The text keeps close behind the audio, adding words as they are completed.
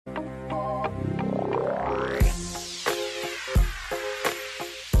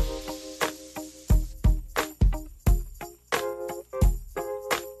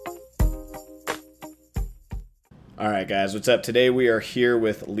right, guys, what's up? Today we are here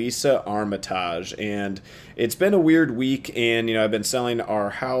with Lisa Armitage, and it's been a weird week, and I've been selling our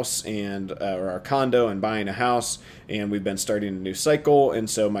house and or our condo and buying a house, and we've been starting a new cycle, and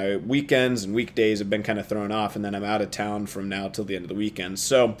so my weekends and weekdays have been kind of thrown off, and then I'm out of town from now till the end of the weekend.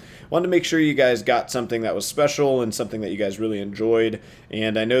 So wanted to make sure you guys got something that was special and something that you guys really enjoyed,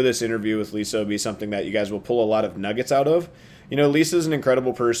 and I know this interview with Lisa will be something that you guys will pull a lot of nuggets out of. Lisa's an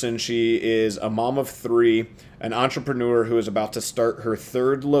incredible person. She is a mom of three, an entrepreneur who is about to start her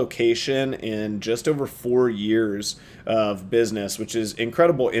third location in just over 4 years of business, which is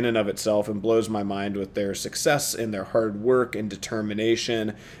incredible in and of itself and blows my mind with their success and their hard work and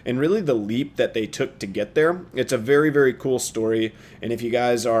determination and really the leap that they took to get there. It's a very, very cool story. And if you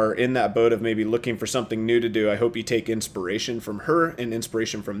guys are in that boat of maybe looking for something new to do, I hope you take inspiration from her and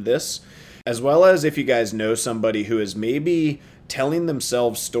inspiration from this. As well as if you guys know somebody who is maybe telling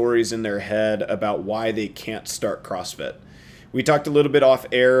themselves stories in their head about why they can't start CrossFit. We talked a little bit off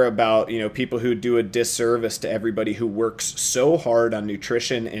air about, people who do a disservice to everybody who works so hard on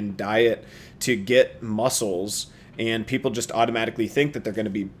nutrition and diet to get muscles, and people just automatically think that they're going to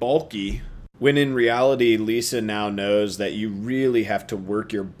be bulky, when in reality, Lisa now knows that you really have to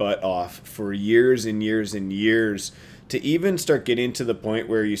work your butt off for years and years and years to even start getting to the point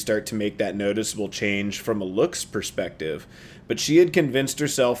where you start to make that noticeable change from a looks perspective. But she had convinced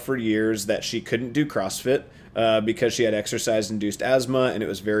herself for years that she couldn't do CrossFit because she had exercise-induced asthma, and it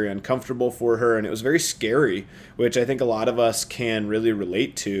was very uncomfortable for her, and it was very scary, which I think a lot of us can really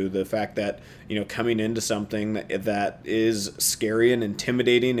relate to, the fact that, coming into something that is scary and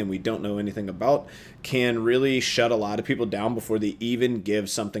intimidating and we don't know anything about can really shut a lot of people down before they even give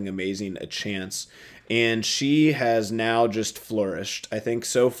something amazing a chance. And she has now just flourished. I think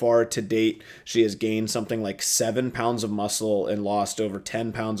so far to date, she has gained something like 7 pounds of muscle and lost over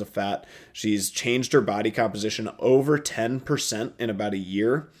 10 pounds of fat. She's changed her body composition over 10% in about a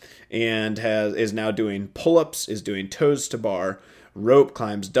year, and is now doing pull-ups, is doing toes to bar, rope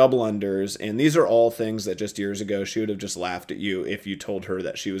climbs, double unders, and these are all things that just years ago she would have just laughed at you if you told her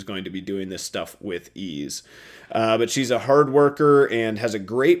that she was going to be doing this stuff with ease. But she's a hard worker and has a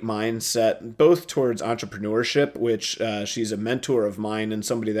great mindset, both towards entrepreneurship, which she's a mentor of mine and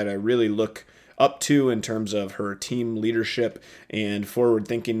somebody that I really look up to in terms of her team leadership and forward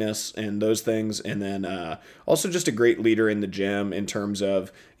thinkingness and those things. And then also just a great leader in the gym in terms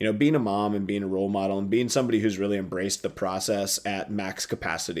of, being a mom and being a role model and being somebody who's really embraced the process at max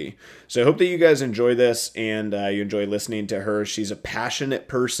capacity. So I hope that you guys enjoy this and you enjoy listening to her. She's a passionate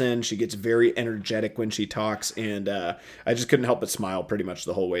person. She gets very energetic when she talks, and I just couldn't help but smile pretty much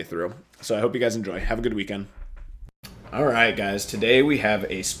the whole way through. So I hope you guys enjoy. Have a good weekend. All right, guys, today we have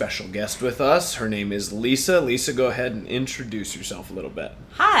a special guest with us. Her name is Lisa. Lisa, go ahead and introduce yourself a little bit.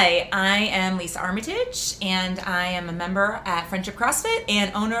 Hi, I am Lisa Armitage, and I am a member at Friendship CrossFit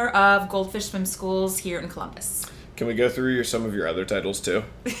and owner of Goldfish Swim Schools here in Columbus. Can we go through some of your other titles too?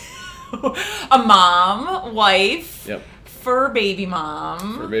 A mom, wife, yep. Fur baby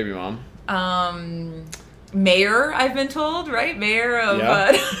mom. Fur baby mom. Mayor, I've been told, right? Mayor of...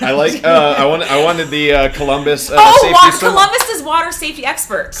 Yeah. I like... I wanted the Columbus safety... Columbus's water safety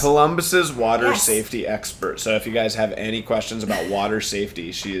expert. Columbus's water safety expert. So if you guys have any questions about water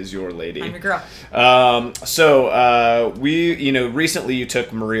safety, she is your lady. I'm your girl. Recently you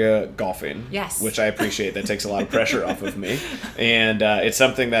took Maria golfing. Yes. Which I appreciate. That takes a lot of pressure off of me. And it's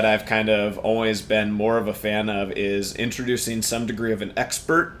something that I've kind of always been more of a fan of, is introducing some degree of an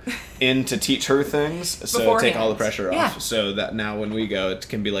expert in to teach her things. So take all the pressure off, so that now when we go, it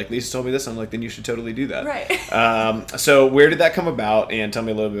can be like, Lisa told me this. I'm like, then you should totally do that. Right. So where did that come about? And tell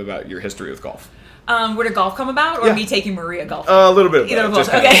me a little bit about your history with golf. Where did golf come about, or me taking Maria golfing? A little bit of either both.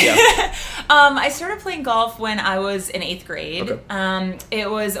 Okay. I started playing golf when I was in 8th grade. Okay. It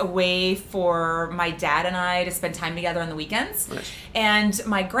was a way for my dad and I to spend time together on the weekends. Nice. And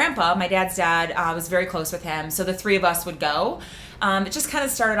my grandpa, my dad's dad, was very close with him, so the three of us would go. It just kind of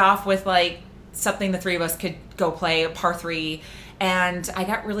started off with something the three of us could go play, a par 3, and I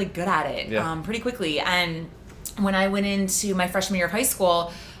got really good at it pretty quickly. And when I went into my freshman year of high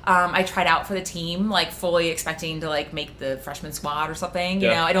school, I tried out for the team, fully expecting to make the freshman squad or something.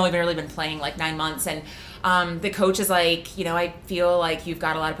 I'd only really been playing 9 months, and the coach is I feel like you've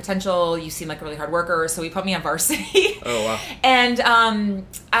got a lot of potential. You seem like a really hard worker, so he put me on varsity. Oh wow! And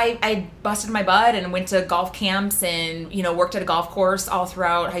I busted my butt and went to golf camps and worked at a golf course all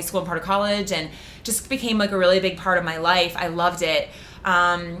throughout high school and part of college, and just became a really big part of my life. I loved it,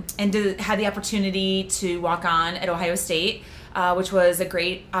 and had the opportunity to walk on at Ohio State. Which was a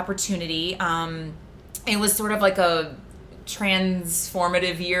great opportunity. It was sort of like a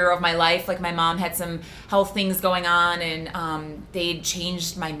transformative year of my life. Like my mom had some health things going on, and they'd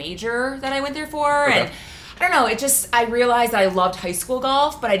changed my major that I went there for. Okay. And I don't know, I realized I loved high school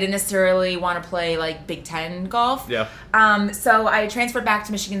golf, but I didn't necessarily want to play like Big Ten golf. Yeah. So I transferred back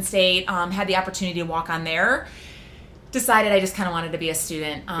to Michigan State, had the opportunity to walk on there. Decided I just kind of wanted to be a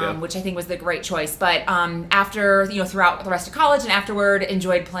student, which I think was the great choice. But after, throughout the rest of college and afterward,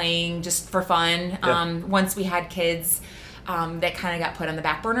 enjoyed playing just for fun. Once we had kids, that kind of got put on the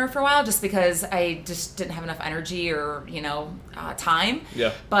back burner for a while just because I just didn't have enough energy or, time.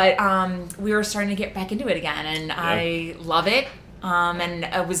 Yeah. But we were starting to get back into it again, and I love it. And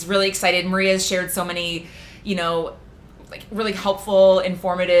I was really excited. Maria's shared so many, like really helpful,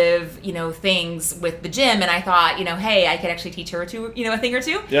 informative, things with the gym. And I thought, hey, I could actually teach her a thing or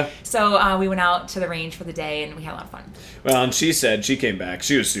two. Yeah. So we went out to the range for the day and we had a lot of fun. Well, and she said she came back.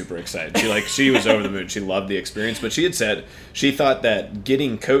 She was super excited. She was over the moon. She loved the experience. But she had said she thought that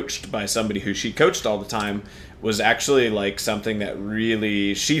getting coached by somebody who she coached all the time was actually like something that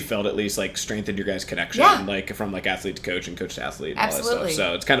really, she felt at least, like strengthened your guys' connection, like from like athlete to coach and coach to athlete and Absolutely. all that stuff.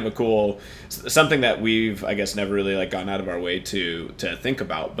 So it's kind of a cool, something that we've, I guess, never really like gone out of our way to think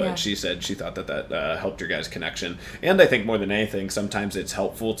about. But she said she thought that helped your guys' connection. And I think more than anything, sometimes it's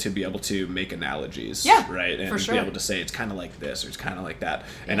helpful to be able to make analogies, right? And for sure. be able to say it's kind of like this or it's kind of like that.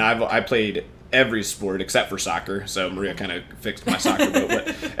 And I played every sport except for soccer, so Maria kind of fixed my soccer boat,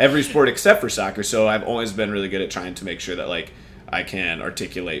 but every sport except for soccer, so I've always been really good at trying to make sure that like I can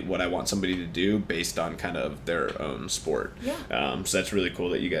articulate what I want somebody to do based on kind of their own sport. So that's really cool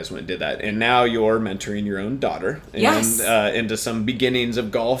that you guys went and did that. And now you're mentoring your own daughter and into some beginnings of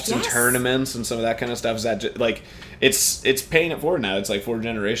golf and tournaments and some of that kind of stuff. Is that like it's paying it forward now? It's like 4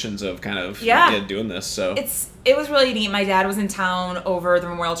 generations of kind of doing this. So it was really neat. My dad was in town over the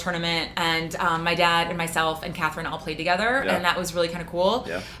Memorial Tournament, and my dad and myself and Catherine all played together, and that was really kind of cool.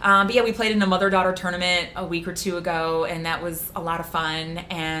 But we played in a mother-daughter tournament a week or two ago, and that was a lot of fun.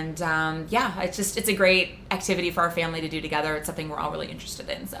 And it's a great activity for our family to do together. It's something we're all really interested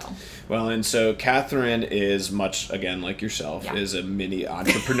in. So Catherine is much, again, like yourself, is a mini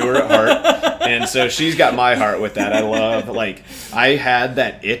entrepreneur at heart, and so she's got my heart with that. I love, like, I had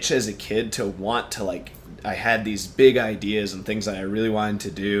that itch as a kid to want to, like, I had these big ideas and things that I really wanted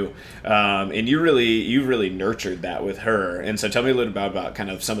to do, and you really nurtured that with her. And so tell me a little bit about kind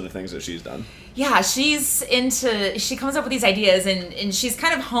of some of the things that she's done. Yeah, she comes up with these ideas, and she's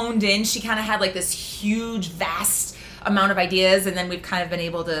kind of honed in. She kind of had like this huge, vast amount of ideas, and then we've kind of been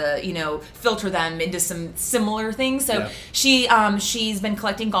able to filter them into some similar things. So she's been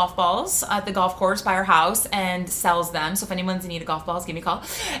collecting golf balls at the golf course by her house and sells them. So if anyone's in need of golf balls, give me a call.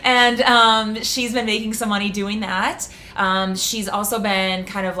 And she's been making some money doing that. She's also been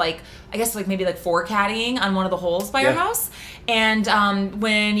kind of like, I guess like maybe like 4-caddying on one of the holes by her house. And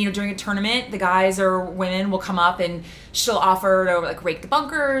when during a tournament, the guys or women will come up and she'll offer to like rake the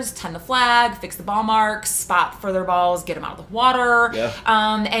bunkers, tend the flag, fix the ball marks, spot for their balls, get them out of the water.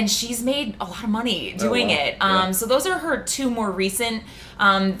 And she's made a lot of money doing it. So those are her 2 more recent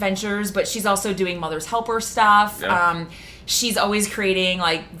ventures, but she's also doing Mother's Helper stuff. She's always creating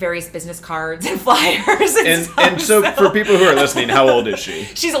like various business cards and flyers and stuff. And so for people who are listening, how old is she?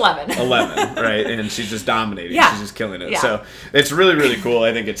 She's 11. 11, right? And she's just dominating. Yeah. She's just killing it. So it's really, really cool.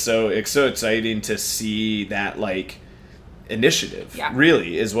 I think it's so exciting to see that like initiative.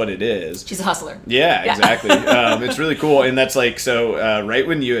 Really is what it is. She's a hustler. Yeah, exactly. It's really cool. And that's like, so right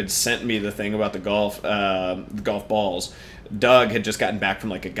when you had sent me the thing about the golf balls, Doug had just gotten back from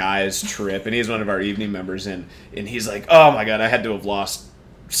like a guy's trip, and he's one of our evening members, and he's like, oh my God, I had to have lost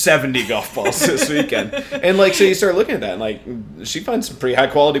 70 golf balls this weekend. And like, so you start looking at that, and like, she finds some pretty high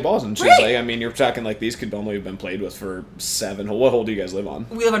quality balls, and she's like, I mean, you're talking like these could only have been played with for 7 holes. What hole do you guys live on?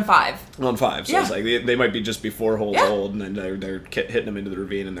 We live on 5. On 5. So it's like they might be just before holes old, and then they're hitting them into the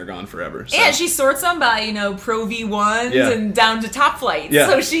ravine and they're gone forever. So. And she sorts them by Pro V1s and down to top flights.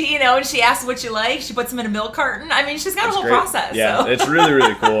 So she and she asks what you like. She puts them in a milk carton. I mean, she's got a whole process. Yeah, it's really,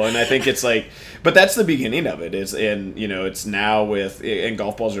 really cool. And I think it's like, but that's the beginning of it. It's now and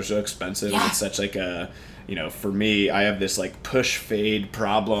golf balls are so expensive. And it's such like a, for me, I have this like push fade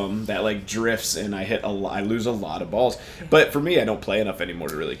problem that like drifts, and I lose a lot of balls. But for me, I don't play enough anymore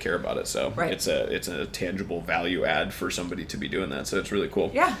to really care about it. So it's a tangible value add for somebody to be doing that. So it's really cool.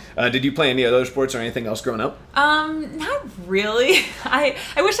 Yeah. Did you play any other sports or anything else growing up? Not really. I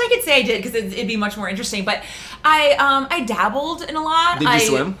wish I could say I did, because it'd be much more interesting. But I dabbled in a lot. Did you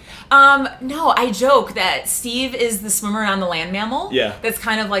swim? No, I joke that Steve is the swimmer and I'm the land mammal. Yeah. That's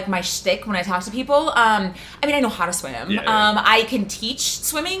kind of like my shtick when I talk to people. I mean, I know how to swim. Yeah, yeah. I can teach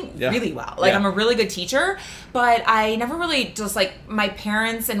swimming Yeah. really well. Like, Yeah. I'm a really good teacher, but I never really just, like, my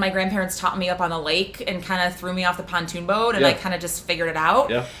parents and my grandparents taught me up on the lake and kind of threw me off the pontoon boat, and Yeah. I kind of just figured it out.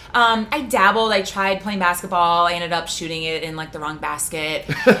 Yeah. I dabbled. I tried playing basketball. I ended up shooting it in, like, the wrong basket.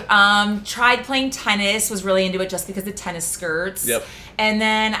 Tried playing tennis, was really into it just because of tennis skirts. Yep. And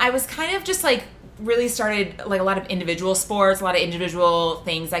then I was kind of just, like, really started like a lot of individual sports, a lot of individual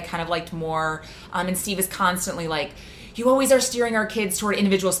things I kind of liked more. And Steve is constantly like, you always are steering our kids toward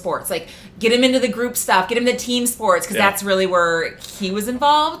individual sports. Like, get him into the group stuff, get him to team sports, because that's really where he was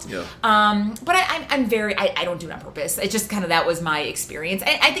involved. Yeah. But I don't do it on purpose. It just kind of, that was my experience.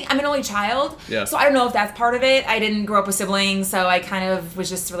 I think I'm an only child, so I don't know if that's part of it. I didn't grow up with siblings, so I kind of was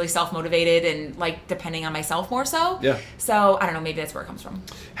just really self-motivated and, like, depending on myself more so. Yeah. So I don't know, maybe that's where it comes from.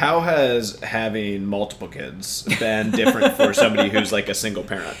 How has having multiple kids been different for somebody who's like a single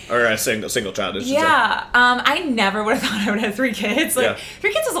parent or a single child? I should say? I never would have thought I would have 3 kids. Like,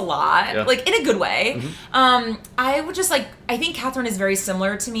 3 kids is a lot, like, in a good way. I would just, like, I think Catherine is very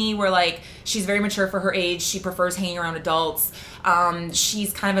similar to me, where, like, she's very mature for her age. She prefers hanging around adults.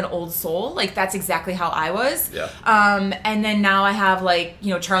 She's kind of an old soul. Like, that's exactly how I was. Yeah. And then now I have, like,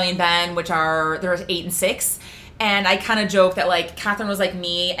 you know, Charlie and Ben, they're 8 and 6. And I kind of joke that, like, Catherine was like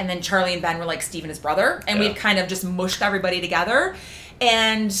me, and then Charlie and Ben were like Steve and his brother. And we've kind of just mushed everybody together.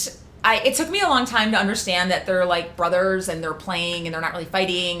 And it took me a long time to understand that they're, like, brothers, and they're playing, and they're not really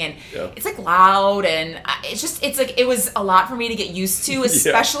fighting, and it's, like, loud, and it's like, it was a lot for me to get used to,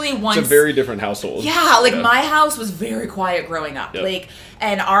 especially once. It's a very different household. Yeah, like, my house was very quiet growing up, like,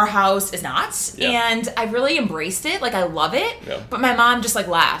 and our house is not, and I really embraced it, like, I love it, but my mom just, like,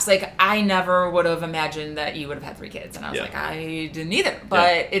 laughs, like, I never would have imagined that you would have had 3 kids, and I was like, I didn't either,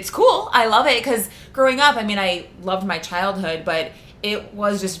 but it's cool, I love it, because growing up, I mean, I loved my childhood, but it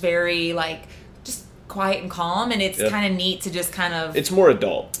was just very, like, just quiet and calm, and it's kind of neat to just kind of... It's more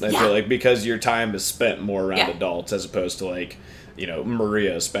adult, I feel like, because your time is spent more around adults as opposed to, like, you know,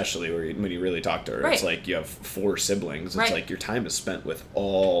 Maria especially, when you really talk to her, it's like you have 4 siblings. It's like your time is spent with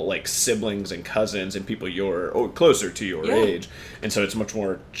all, like, siblings and cousins and people closer to your age, and so it's much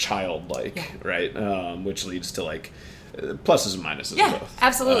more childlike, right? Which leads to, like, pluses and minuses. Yeah, both.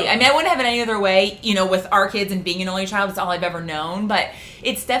 absolutely. I mean, I wouldn't have it any other way, you know, with our kids and being an only child. It's all I've ever known. But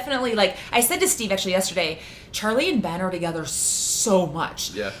it's definitely, like, I said to Steve actually yesterday, Charlie and Ben are together so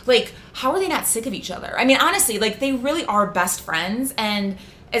much. Yeah. Like, how are they not sick of each other? I mean, honestly, like, they really are best friends. And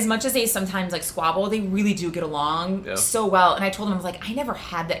as much as they sometimes, like, squabble, they really do get along so well. And I told him, I was like, I never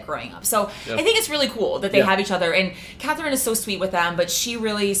had that growing up. So I think it's really cool that they have each other. And Catherine is so sweet with them, but she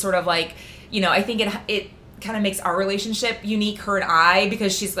really sort of, like, you know, I think it kind of makes our relationship unique, her and I,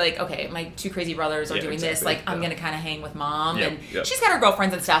 because she's like, okay, my 2 crazy brothers are doing this, like, I'm gonna kind of hang with mom, and she's got her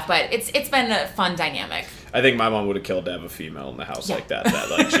girlfriends and stuff, but it's been a fun dynamic. I think my mom would have killed to have a female in the house like that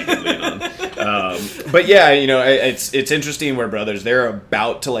like she could lean on. But yeah, you know, it's interesting where brothers, they're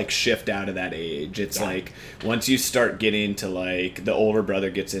about to, like, shift out of that age. It's like once you start getting to, like, the older brother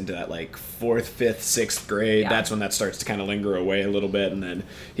gets into that, like, 4th, 5th, 6th grade, that's when that starts to kind of linger away a little bit, and then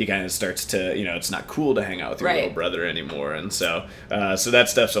he kind of starts to, you know, it's not cool to hang out with your little brother anymore, and so that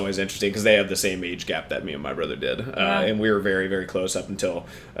stuff's always interesting because they have the same age gap that me and my brother did, and we were very, very close up until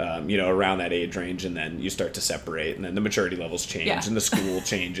you know, around that age range, and then you start to separate, and then the maturity levels change, and the school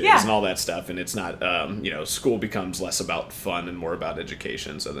changes, and all that stuff, and it's not, you know, school becomes less about fun and more about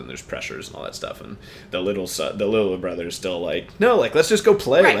education, so then there's pressures and all that stuff, and the little brother is still like, no, like, let's just go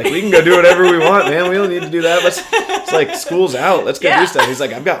play, like, we can go do whatever we want, man, we don't need to do that, it's like, school's out, let's go do stuff. He's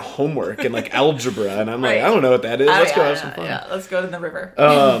like, I've got homework and, like, algebra, and I'm like, I don't know what that is, let's go have some fun. Yeah, let's go to the river.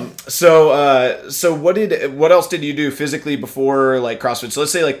 So what else did you do physically before, like, CrossFit? So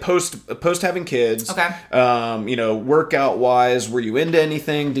let's say, like, post having kids. Okay. You know, workout wise, were you into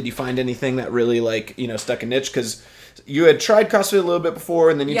anything? Did you find anything that really, like, you know, stuck a niche? Because you had tried CrossFit a little bit before,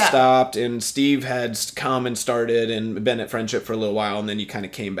 and then you stopped, and Steve had come and started and been at Friendship for a little while, and then you kind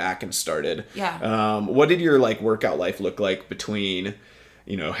of came back and started. Yeah. What did your, like, workout life look like between,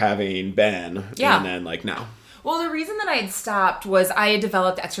 you know, having Ben and then, like, now? Well, the reason that I had stopped was I had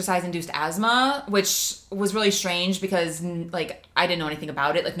developed exercise-induced asthma, which was really strange because, like, I didn't know anything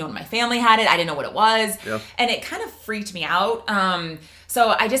about it. Like, no one in my family had it. I didn't know what it was. And it kind of freaked me out.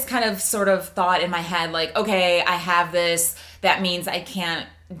 So I just kind of sort of thought in my head, like, okay, I have this. That means I can't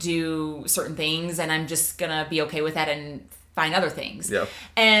do certain things, and I'm just going to be okay with that and find other things.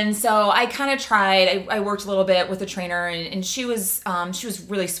 And so I kind of tried. I worked a little bit with a trainer, and she was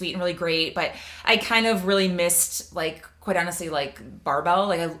really sweet and really great, but I kind of really missed, like, quite honestly, like, barbell.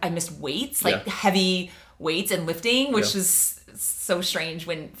 Like, I missed weights, like, heavy weights and lifting, which is so strange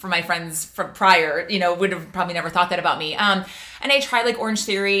when for my friends from prior, would have probably never thought that about me. And I tried like Orange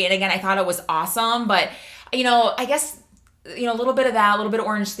Theory, and again, I thought it was awesome, but I guess a little bit of that, a little bit of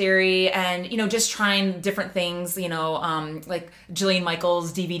Orange Theory, and just trying different things, like Jillian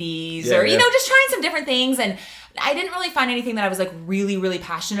Michaels DVDs, or just trying some different things, and I didn't really find anything that I was like really, really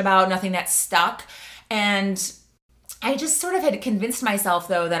passionate about, nothing that stuck. And I just sort of had convinced myself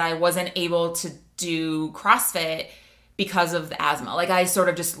though that I wasn't able to do CrossFit because of the asthma. Like I sort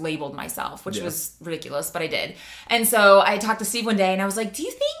of just labeled myself, which was ridiculous, but I did. And so I talked to Steve one day and I was like, do you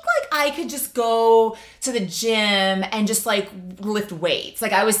think like I could just go to the gym and just like lift weights?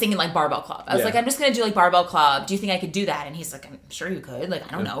 Like I was thinking like barbell club. I was like, I'm just going to do like barbell club. Do you think I could do that? And he's like, I'm sure you could.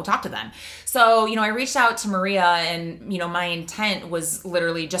 Like, I don't know, talk to them. So, I reached out to Maria, and, my intent was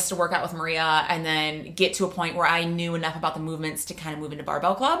literally just to work out with Maria and then get to a point where I knew enough about the movements to kind of move into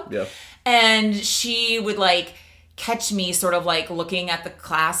barbell club. Yeah. And she would like catch me sort of like looking at the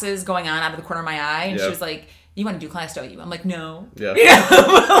classes going on out of the corner of my eye, and she was like, you want to do class, don't you? I'm like, no. Yeah.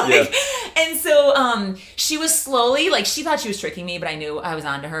 And so she was slowly, like, she thought she was tricking me, but I knew I was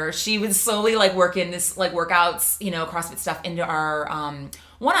onto her. She would slowly like work in this like workouts, CrossFit stuff into our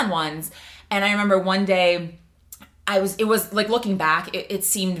one-on-ones. And I remember one day it was like, looking back, it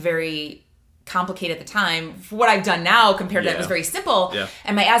seemed very complicated at the time. For what I've done now compared to that, it was very simple. Yeah.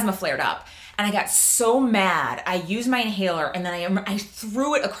 And my asthma flared up. And I got so mad. I used my inhaler, and then I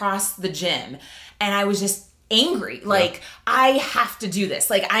threw it across the gym, and I was just angry. Like, I have to do this.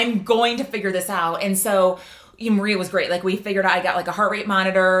 Like, I'm going to figure this out. And so Maria was great. Like, we figured out, I got like a heart rate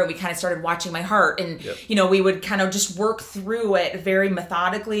monitor. We kind of started watching my heart, and, we would kind of just work through it very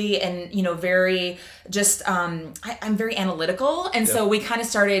methodically and, very just, I'm very analytical. And so we kind of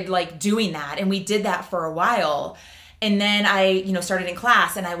started like doing that, and we did that for a while. And then I, started in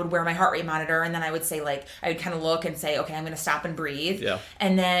class, and I would wear my heart rate monitor, and then I would say like, I would kind of look and say, okay, I'm going to stop and breathe. Yeah.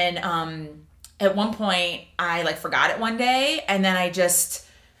 And then at one point I like forgot it one day, and then I just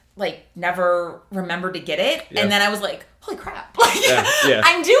like never remembered to get it. Yeah. And then I was like, holy crap, like,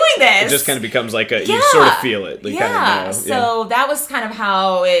 I'm doing this. It just kind of becomes like you sort of feel it. Like, kind of know. So that was kind of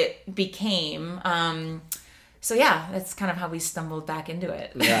how it became. So that's kind of how we stumbled back into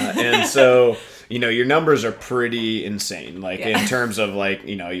it. Yeah, and so, your numbers are pretty insane. Like, in terms of like,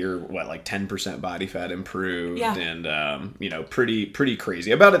 you're like 10% body fat improved, and, pretty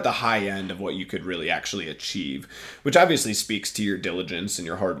crazy. About at the high end of what you could really actually achieve, which obviously speaks to your diligence and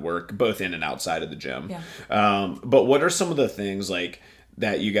your hard work, both in and outside of the gym. Yeah. But what are some of the things like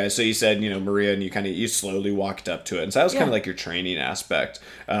that you guys, so you said, Maria, and you slowly walked up to it. And so that was kind of like your training aspect.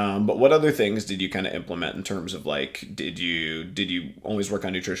 But what other things did you kind of implement in terms of like, did you always work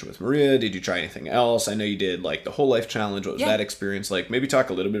on nutrition with Maria? Did you try anything else? I know you did like the Whole Life Challenge. What was that experience like? Maybe talk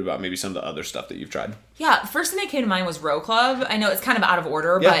a little bit about maybe some of the other stuff that you've tried. Yeah. The first thing that came to mind was Row Club. I know it's kind of out of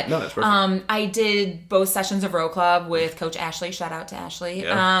order, but no, that's perfect. I did both sessions of Row Club with Coach Ashley. Shout out to Ashley.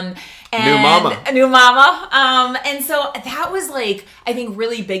 Yeah. New mama. And so that was like, I think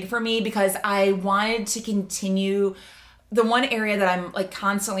really big for me, because I wanted to continue. The one area that I'm like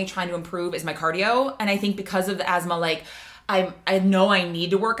constantly trying to improve is my cardio. And I think because of the asthma, like I know I need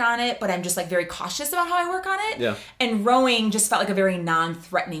to work on it, but I'm just like very cautious about how I work on it. Yeah. And rowing just felt like a very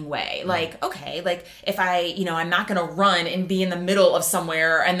non-threatening way. Like, okay, like if I'm not going to run and be in the middle of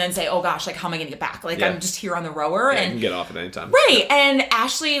somewhere and then say, oh gosh, like how am I going to get back? Like I'm just here on the rower. And you can get off at any time. Right. And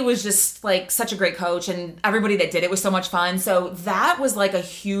Ashley was just like such a great coach, and everybody that did it was so much fun. So that was like a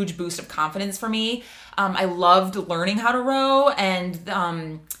huge boost of confidence for me. I loved learning how to row, and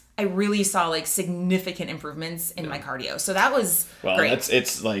I really saw like significant improvements in my cardio. So that was great.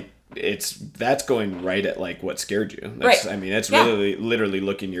 That's going right at like what scared you. That's, right. I mean, it's really literally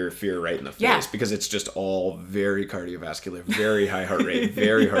looking your fear right in the face, because it's just all very cardiovascular, very high heart rate,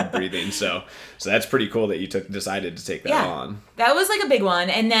 very hard breathing. So that's pretty cool that you decided to take that on. That was like a big one.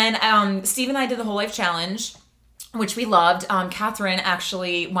 And then Steve and I did the Whole Life Challenge, which we loved. Catherine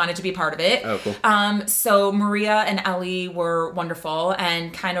actually wanted to be part of it. Oh, cool. So Maria and Ellie were wonderful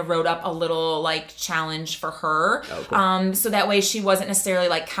and kind of wrote up a little like challenge for her. Oh, cool. So that way she wasn't necessarily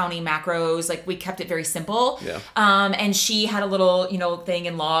like counting macros. Like we kept it very simple. Yeah. And she had a little, thing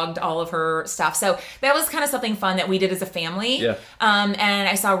and logged all of her stuff. So that was kind of something fun that we did as a family. Yeah. And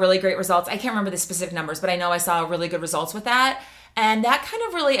I saw really great results. I can't remember the specific numbers, but I know I saw really good results with that. And that kind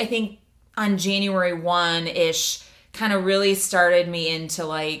of really, I think, on January 1-ish, kind of really started me into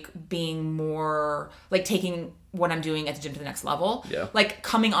like being more like taking what I'm doing at the gym to the next level. Yeah. Like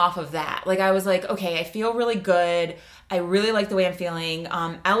coming off of that, like I was like, okay, I feel really good. I really like the way I'm feeling.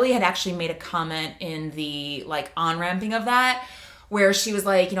 Ellie had actually made a comment in the like on-ramping of that, where she was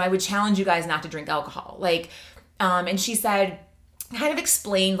like, I would challenge you guys not to drink alcohol. Like, and she said, kind of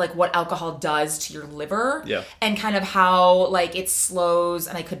explained like what alcohol does to your liver and kind of how like it slows,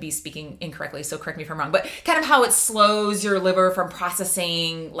 and I could be speaking incorrectly, so correct me if I'm wrong, but kind of how it slows your liver from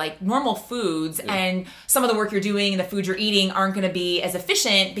processing like normal foods, and some of the work you're doing and the food you're eating aren't going to be as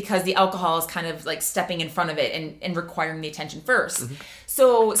efficient because the alcohol is kind of like stepping in front of it and requiring the attention first.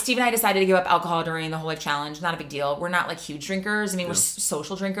 So Steve and I decided to give up alcohol during the whole life challenge. Not a big deal. We're not like huge drinkers. I mean, we're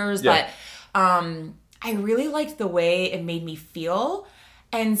social drinkers, but I really liked the way it made me feel.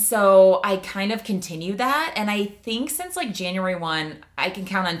 And so I kind of continued that. And I think since like January 1, I can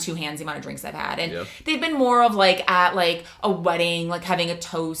count on two hands the amount of drinks I've had. And they've been more of like at like a wedding, like having a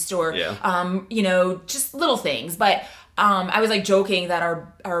toast or, just little things. But I was like joking that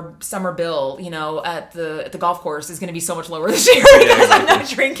our summer bill, at the golf course is going to be so much lower this year because I'm not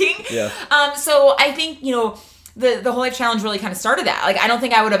drinking. So I think, the whole life challenge really kind of started that. Like, I don't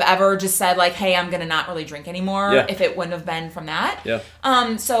think I would have ever just said like, hey, I'm going to not really drink anymore if it wouldn't have been from that.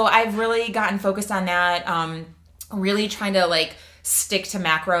 So I've really gotten focused on that. Really trying to like stick to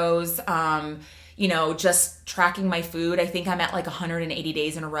macros. Just tracking my food. I think I'm at like 180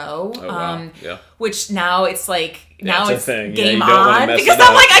 days in a row. Oh, wow. Which now it's like, it's thing. game on because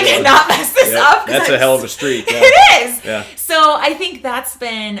I'm like, I cannot mess this up. That's a hell of a streak. It is. So I think that's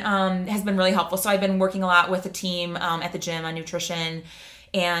been, has been really helpful. So I've been working a lot with the team at the gym on nutrition.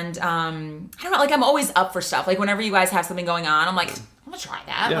 And I don't know, like I'm always up for stuff. Like whenever you guys have something going on, I'm like, I'm gonna try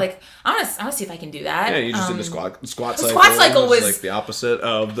that. Like I'm gonna see if I can do that. Yeah, you just did the squat cycle. Squat cycle was like the opposite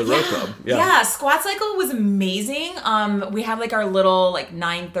of the row club. Squat cycle was amazing. We had like our little like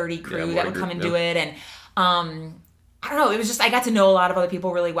 9:30 crew that would come and do it, and I don't know, it was just, I got to know a lot of other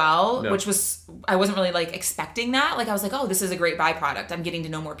people really well, which was, I wasn't really like expecting that. Like I was like, oh, this is a great byproduct. I'm getting to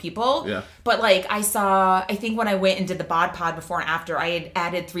know more people. But like I think when I went and did the bod pod before and after, I had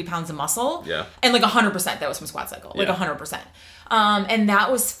added 3 pounds of muscle. And like 100% that was from squat cycle. Like 100%. And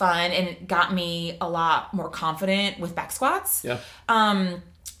that was fun, and it got me a lot more confident with back squats.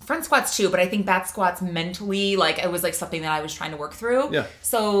 Front squats too, but I think back squats mentally, like it was like something that I was trying to work through.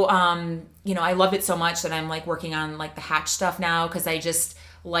 So, I loved it so much that I'm like working on like the hatch stuff now, because I just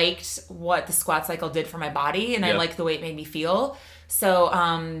liked what the squat cycle did for my body, and I liked the way it made me feel. So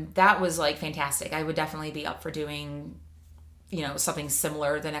that was like fantastic. I would definitely be up for doing, something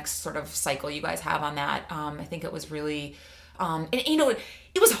similar the next sort of cycle you guys have on that. I think it was really,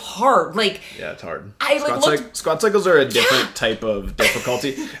 it was hard. Like, it's hard. Squat cycles are a different type of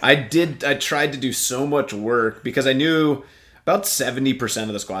difficulty. I tried to do so much work because I knew about 70%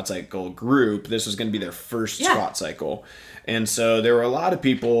 of the squat cycle group, this was going to be their first squat cycle. And so there were a lot of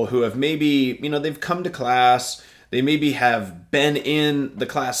people who have maybe, they've come to class, they maybe have been in the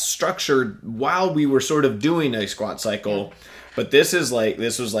class structured while we were sort of doing a squat cycle. But this was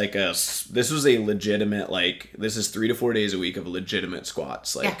a legitimate, like, this is 3 to 4 days a week of legitimate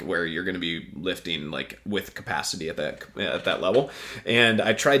squats, like where you're going to be lifting like with capacity at that level. And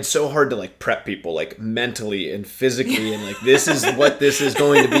I tried so hard to like prep people like mentally and physically, and like, this is what this is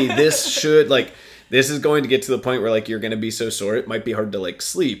going to be. This is going to get to the point where like you're going to be so sore it might be hard to like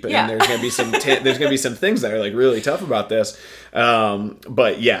sleep, and there's going to be some there's going to be some things that are like really tough about this.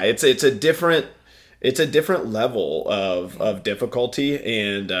 But yeah, it's a different level of difficulty,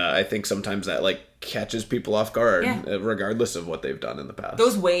 and I think sometimes that like catches people off guard, regardless of what they've done in the past.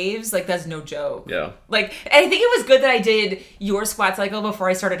 Those waves, like, that's no joke. Like, I think it was good that I did your squat cycle before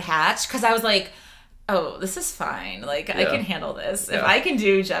I started Hatch, because I was like, oh, this is fine. Like, I can handle this. If I can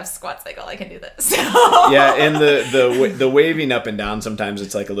do Jeff's squat cycle, I can do this. And the waving up and down, sometimes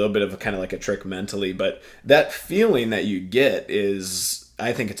it's like a little bit of a kind of like a trick mentally, but that feeling that you get is,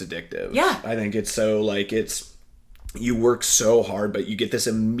 I think it's addictive. I think it's so like, you work so hard, but you get this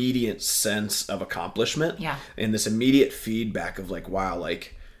immediate sense of accomplishment. And this immediate feedback of like, wow,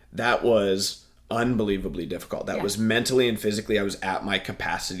 like that was unbelievably difficult. That was mentally and physically, I was at my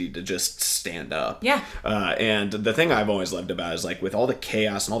capacity to just stand up. And the thing I've always loved about it is like, with all the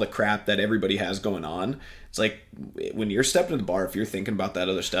chaos and all the crap that everybody has going on, it's like when you're stepping to the bar, if you're thinking about that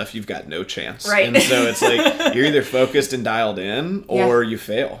other stuff, you've got no chance. And so it's like, you're either focused and dialed in, or you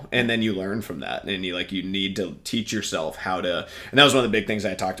fail. And then you learn from that. And you need to teach yourself how to, and that was one of the big things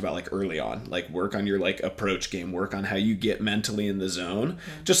I talked about like early on, like work on your like approach game, work on how you get mentally in the zone,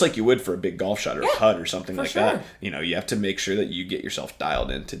 just like you would for a big golf shot or putt or something like that. You have to make sure that you get yourself dialed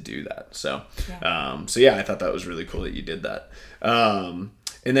in to do that. So, I thought that was really cool that you did that.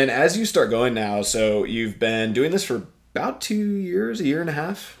 And then as you start going now, so you've been doing this for about 2 years, a year and a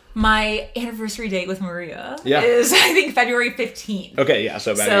half? My anniversary date with Maria Yeah. is, I think, February 15th. Okay, yeah,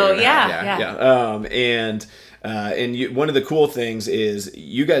 so about a year and a half. And one of the cool things is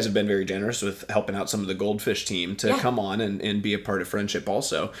you guys have been very generous with helping out some of the Goldfish team to come on and be a part of Friendship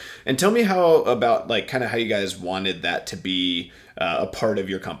also. And tell me how you guys wanted that to be a part of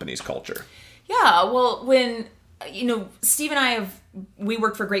your company's culture. Yeah, well, when, Steve and we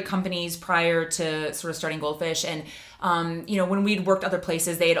worked for great companies prior to sort of starting Goldfish. And, when we'd worked other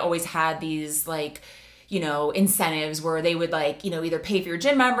places, they had always had these incentives where they would either pay for your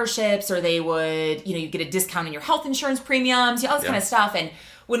gym memberships or they would, you get a discount in your health insurance premiums, all this kind of stuff. And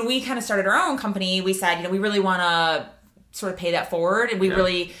when we kind of started our own company, we said, we really want to sort of pay that forward. And we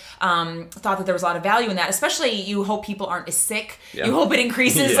really thought that there was a lot of value in that, especially you hope people aren't as sick. Yeah. You hope it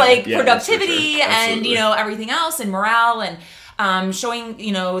increases productivity sure. and, everything else and morale and showing,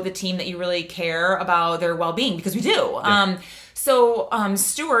 the team that you really care about their well-being, because we do. Yeah. So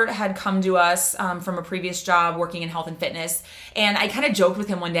Stuart had come to us from a previous job working in health and fitness. And I kind of joked with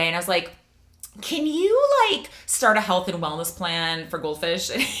him one day and I was like, can you start a health and wellness plan for Goldfish?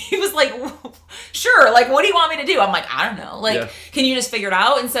 And he was like, sure. What do you want me to do? I'm like, I don't know. Can you just figure it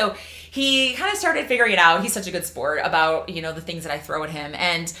out? And so he kind of started figuring it out. He's such a good sport about, the things that I throw at him.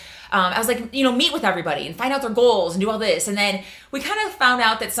 And I was like, meet with everybody and find out their goals and do all this. And then we kind of found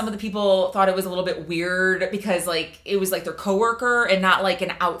out that some of the people thought it was a little bit weird because it was their coworker and not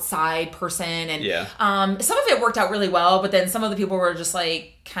an outside person. And some of it worked out really well, but then some of the people were just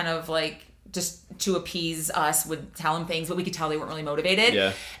just to appease us would tell him things, but we could tell they weren't really motivated.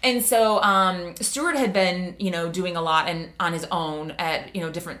 Yeah. And so Stuart had been, doing a lot on his own at,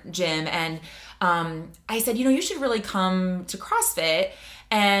 different gym. And I said, you should really come to CrossFit.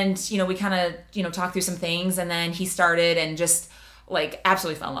 And, we kind of, talked through some things. And then he started and just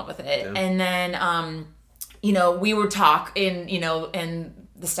absolutely fell in love with it. Yeah. And then, we would talk in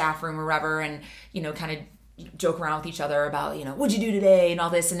the staff room or wherever and, kind of joke around with each other about, what'd you do today and all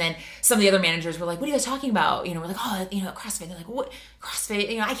this. And then some of the other managers were like, what are you guys talking about? We're like, oh, CrossFit. And they're like, what?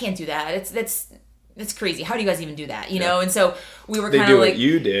 CrossFit? I can't do that. That's crazy. How do you guys even do that? And so we were kind of what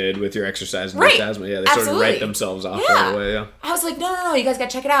you did with your exercise and metabolism. Yeah, they sort of write themselves off right away. Yeah. I was like, no, you guys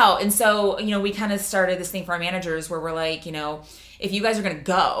got to check it out. And so, we kind of started this thing for our managers where we're like, if you guys are going to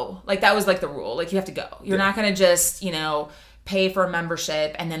go, that was the rule. You have to go. You're not going to just, pay for a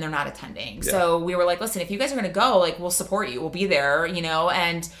membership and then they're not attending. Yeah. So we were like, listen, if you guys are going to go, we'll support you. We'll be there,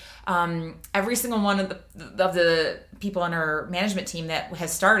 and every single one of the people on our management team that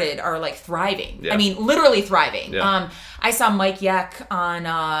has started are thriving. Yeah. I mean, literally thriving. Yeah. I saw Mike Yeck on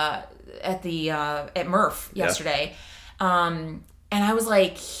at Murph yesterday. Yeah. And I was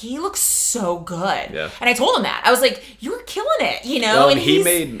like, he looks so good. Yeah. And I told him that. I was like, you're killing it, Well, and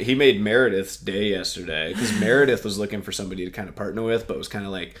he made Meredith's day yesterday because Meredith was looking for somebody to kind of partner with, but was kind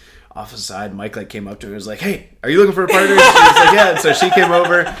of off the side. Mike came up to him and was like, hey, are you looking for a partner? She was like, yeah. And so she came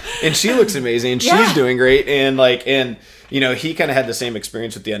over and she looks amazing. She's doing great. And he kind of had the same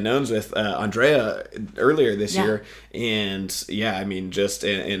experience with the unknowns with Andrea earlier this year. And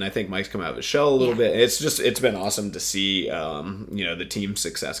and I think Mike's come out of his shell a little bit. It's been awesome to see, the team's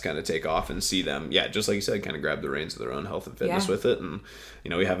success kind of take off and see them, just like you said, kind of grab the reins of their own health and fitness with it. And,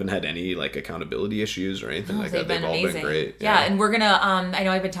 we haven't had any accountability issues or anything like that. They've all been great. Yeah. And we're going to, I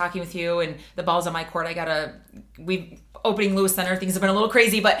know I've been talking with you and the ball's on my court. Opening Lewis Center, things have been a little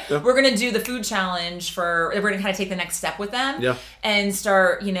crazy, but we're going to do the food challenge we're going to kind of take the next step with them and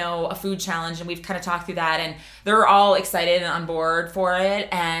start, a food challenge. And we've kind of talked through that and they're all excited and on board for it.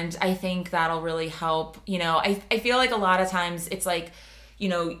 And I think that'll really help. I feel like a lot of times it's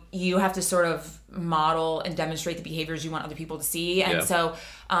you have to sort of model and demonstrate the behaviors you want other people to see. And so,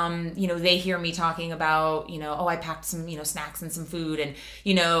 they hear me talking about, I packed some, snacks and some food and,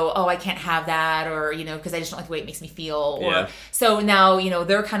 I can't have that or, because I just don't like the way it makes me feel. Or so now,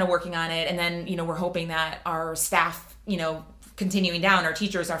 they're kind of working on it. And then, we're hoping that our staff, continuing down, our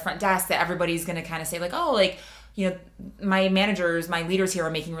teachers, our front desk, that everybody's going to kind of say my managers, my leaders here are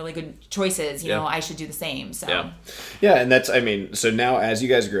making really good choices. I should do the same. So and that's, so now as you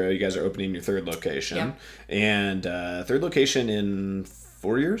guys grow, you guys are opening your third location and third location in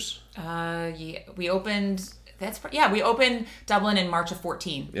 4 years. We opened. We opened Dublin in March of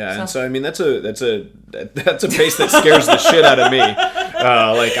 14. Yeah, and so that's a pace that scares the shit out of me. Me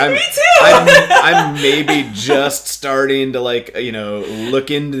too. I'm maybe just starting to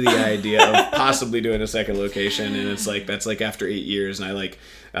look into the idea of possibly doing a second location, and it's that's after 8 years, and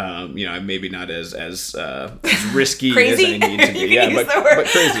I'm maybe not as risky as I need to be. But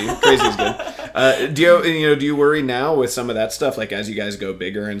crazy is good. Do you worry now with some of that stuff, as you guys go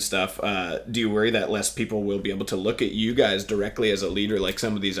bigger and stuff? Do you worry that less people will be be able to look at you guys directly as a leader like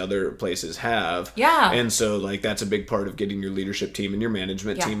some of these other places have. Yeah. And so like that's a big part of getting your leadership team and your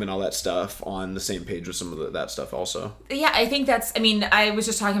management team and all that stuff on the same page with some of that stuff also. Yeah, I think that's, I mean, I was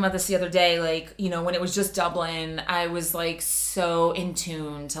just talking about this the other day, like, you know, when it was just Dublin, I was like so in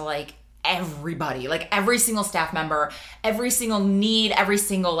tune to like everybody, like every single staff member, every single need, every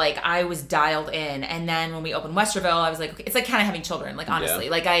single, like, I was dialed in. And then when we opened Westerville, I was like, okay, it's like kind of having children, like, honestly,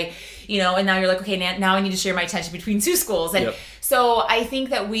 like I, you know, and now you're like, okay, now I need to share my attention between two schools. And so I think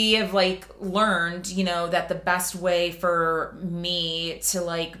that we have like learned, you know, that the best way for me to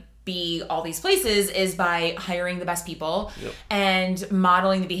like be all these places is by hiring the best people and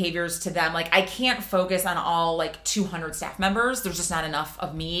modeling the behaviors to them. Like I can't focus on all like 200 staff members. There's just not enough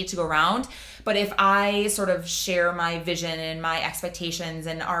of me to go around. But if I sort of share my vision and my expectations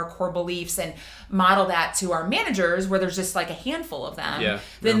and our core beliefs and model that to our managers where there's just like a handful of them,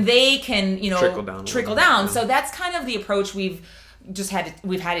 then they can, you know, trickle down. So that's kind of the approach we've had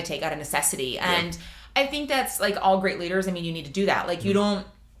to take out of necessity. And I think that's like all great leaders. I mean, you need to do that. Like you don't,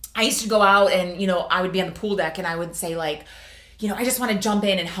 I used to go out and, you know, I would be on the pool deck and I would say like, you know, I just want to jump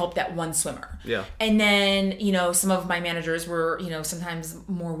in and help that one swimmer. Yeah. And then, you know, some of my managers were, you know, sometimes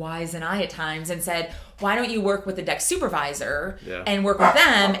more wise than I at times and said, why don't you work with the deck supervisor and work with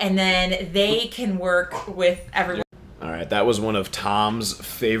them and then they can work with everyone. All right, that was one of Tom's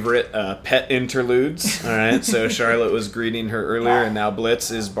favorite pet interludes. All right, so Charlotte was greeting her earlier, and now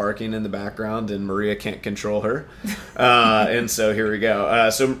Blitz is barking in the background, and Maria can't control her. And so here we go.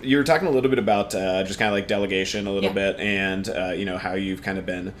 So you were talking a little bit about just kind of like delegation a little bit, and you know how you've kind of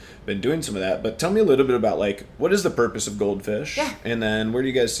been doing some of that. But tell me a little bit about like what is the purpose of Goldfish, and then where do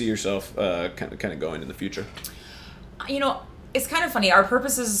you guys see yourself kind of going in the future? You know, it's kind of funny. Our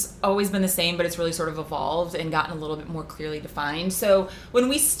purpose has always been the same, but it's really sort of evolved and gotten a little bit more clearly defined. So when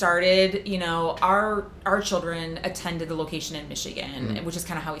we started, you know, our children attended the location in Michigan, which is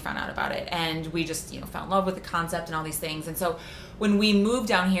kind of how we found out about it. And we just, you know, fell in love with the concept and all these things. And so when we moved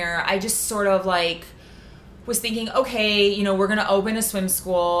down here, I just sort of like was thinking, okay, you know, we're going to open a swim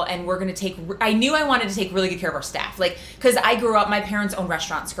school and we're going to I knew I wanted to take really good care of our staff. Like, cause I grew up, my parents owned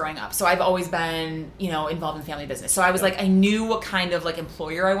restaurants growing up. So I've always been, you know, involved in family business. So I was like, I knew what kind of like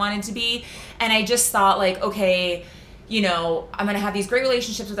employer I wanted to be. And I just thought like, okay, you know, I'm going to have these great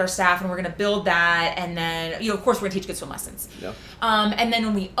relationships with our staff and we're going to build that. And then, you know, of course we're going to teach good swim lessons. Yeah. And then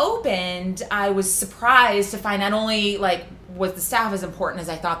when we opened, I was surprised to find not only like was the staff as important as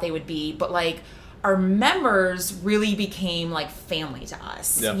I thought they would be, but like, our members really became like family to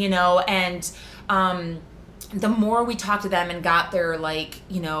us, you know, and the more we talked to them and got their like,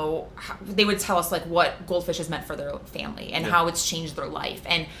 you know, they would tell us like what Goldfish has meant for their family and how it's changed their life.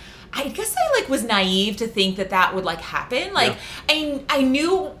 And I guess I like was naive to think that would like happen. Like I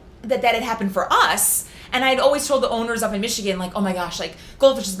knew that had happened for us. And I'd always told the owners up in Michigan, like, oh my gosh, like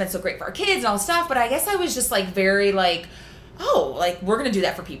Goldfish has been so great for our kids and all this stuff. But I guess I was just like very like, oh, like we're going to do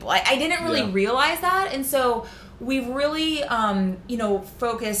that for people. I didn't really realize that. And so we've really, you know,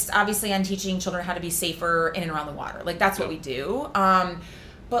 focused obviously on teaching children how to be safer in and around the water. Like that's what we do.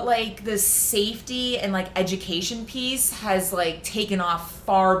 But like the safety and like education piece has like taken off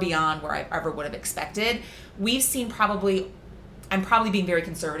far beyond where I ever would have expected. We've seen I'm probably being very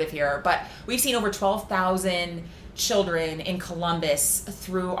conservative here, but we've seen over 12,000 children in Columbus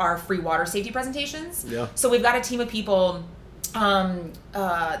through our free water safety presentations. Yeah. So we've got a team of people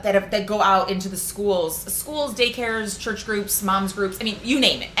that go out into the schools, daycares, church groups, moms groups. I mean, you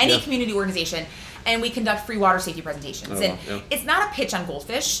name it, any community organization, and we conduct free water safety presentations. It's not a pitch on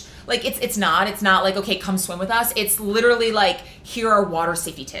Goldfish. Like it's not like, okay, come swim with us. It's literally like, here are water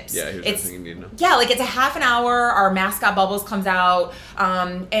safety tips. Yeah, here's everything you need to know. Yeah, like it's a half an hour. Our mascot Bubbles comes out,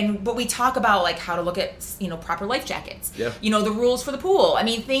 but we talk about like how to look at, you know, proper life jackets. Yeah. You know, the rules for the pool. I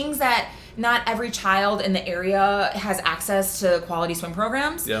mean, things that not every child in the area has access to quality swim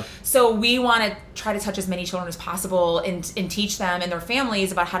programs. Yeah. So we want to try to touch as many children as possible and teach them and their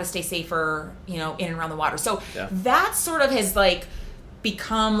families about how to stay safer, you know, in and around the water. So that sort of has like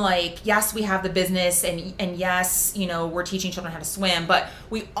become like, yes, we have the business and yes, you know, we're teaching children how to swim, but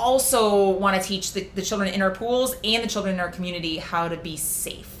we also want to teach the children in our pools and the children in our community how to be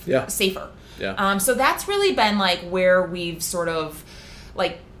safer. Yeah. So that's really been like where we've sort of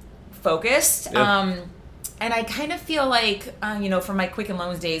like focused. And I kind of feel like, you know, from my Quicken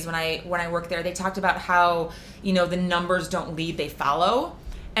Loans days when I worked there, they talked about how, you know, the numbers don't lead, they follow.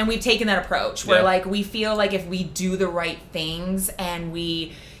 And we've taken that approach where like we feel like if we do the right things and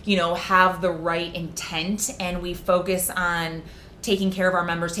we, you know, have the right intent and we focus on taking care of our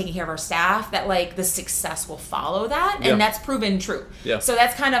members, taking care of our staff, that like the success will follow that. And that's proven true. Yeah. So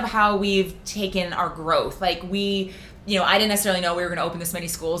that's kind of how we've taken our growth. Like I didn't necessarily know we were going to open this many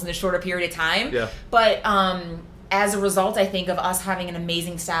schools in this shorter period of time. Yeah. But as a result, I think, of us having an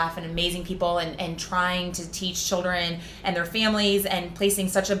amazing staff and amazing people and trying to teach children and their families and placing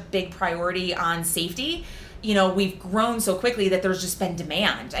such a big priority on safety, we've grown so quickly that there's just been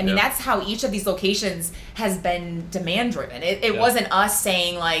demand. I mean, that's how each of these locations has been demand driven. It wasn't us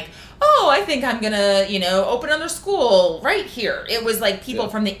saying like, oh, I think I'm going to, open another school right here. It was like people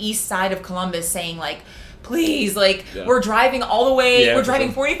from the east side of Columbus saying like, please, like, we're driving all the way, we're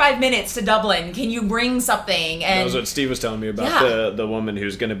driving 45 minutes to Dublin. Can you bring something? And that was what Steve was telling me about the woman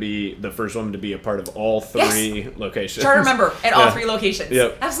who's going to be the first woman to be a part of all 3 locations. Charter member at all 3 locations.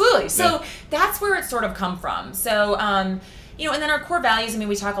 Yep. Absolutely. So that's where it's sort of come from. So, and then our core values, I mean,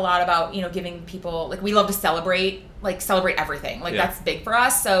 we talk a lot about, giving people, like, we love to celebrate everything. Like, that's big for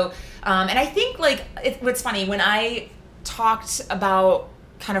us. So, and I think, like, what's funny, when I talked about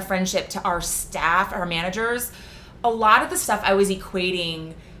kind of friendship to our staff, our managers, a lot of the stuff I was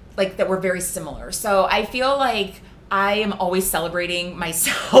equating like that were very similar. So I feel like I am always celebrating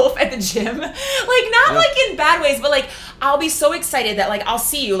myself at the gym, like not like in bad ways, but like I'll be so excited that like I'll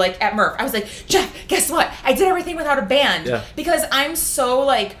see you like at Murph. I was like, Jeff, guess what? I did everything without a band because I'm so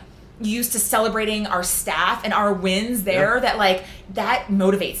like used to celebrating our staff and our wins there that like that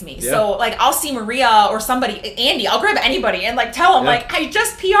motivates me. So like I'll see Maria or somebody, Andy, I'll grab anybody and like tell them like I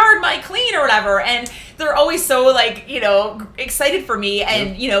just PR'd my clean or whatever, and they're always so like excited for me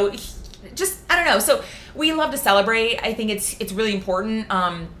and just I don't know. So we love to celebrate. I think it's really important.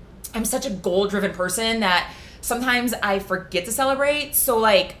 I'm such a goal driven person that sometimes I forget to celebrate, so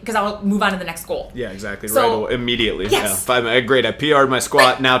like, because I'll move on to the next goal. Yeah, exactly. So, right, immediately. Yes. Yeah. Great, I PR'd my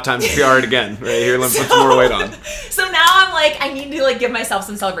squat, now time to PR it again. Right here, let me put some more weight on. So now I'm like, I need to like give myself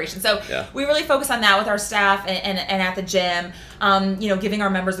some celebration. So we really focus on that with our staff and at the gym. Giving our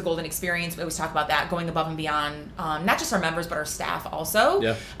members the golden experience. We always talk about that, going above and beyond, not just our members, but our staff also.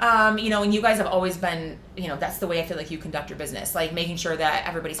 Yeah. And you guys have always been, that's the way I feel like you conduct your business, like making sure that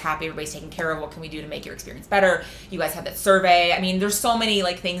everybody's happy, everybody's taken care of. What can we do to make your experience better? You guys have that survey. I mean, there's so many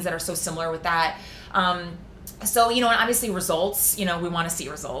like things that are so similar with that. So, and obviously results, we want to see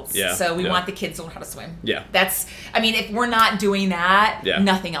results. Yeah. So we want the kids to learn how to swim. Yeah. If we're not doing that,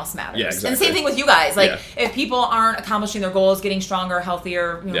 nothing else matters. Yeah, exactly. And same thing with you guys. Like, if people aren't accomplishing their goals, getting stronger,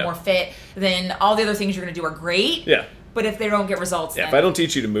 healthier, more fit, then all the other things you're going to do are great. Yeah. But if they don't get results, if I don't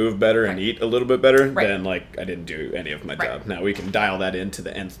teach you to move better and eat a little bit better, then like I didn't do any of my job. Now we can dial that into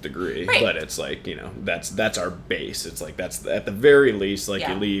the nth degree, but it's like that's our base. It's like that's at the very least like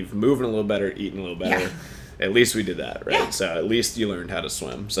you leave moving a little better, eating a little better. Yeah. At least we did that, right? Yeah. So at least you learned how to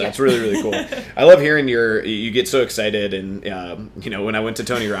swim. So that's really, really cool. I love hearing you get so excited, and when I went to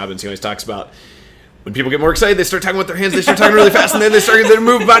Tony Robbins, he always talks about when people get more excited, they start talking with their hands, they start talking really fast, and then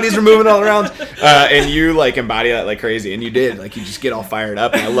their bodies are moving all around. And you like embody that like crazy, and you did. Like you just get all fired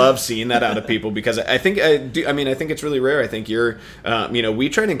up, and I love seeing that out of people because I think it's really rare. I think you're, we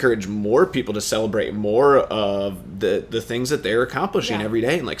try to encourage more people to celebrate more of the things that they're accomplishing every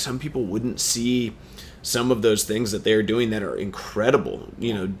day, and like some people wouldn't see some of those things that they're doing that are incredible.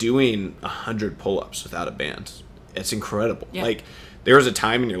 Doing 100 pull-ups without a band, it's incredible. Yeah. Like. There was a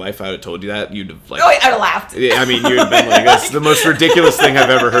time in your life I would have told you that you'd have like. Oh, I'd have laughed. I mean, you'd have been like, "That's the most ridiculous thing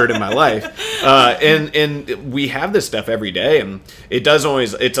I've ever heard in my life." And we have this stuff every day, and it does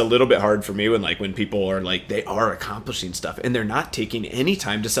always. It's a little bit hard for me when people are like they are accomplishing stuff and they're not taking any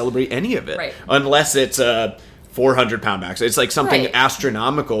time to celebrate any of it, right. Unless it's a 400-pound max. It's like something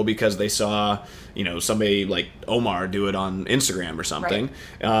astronomical because they saw. Somebody like Omar do it on Instagram or something.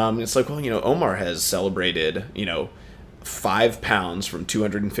 Right. It's like, well, Omar has celebrated, 5 pounds from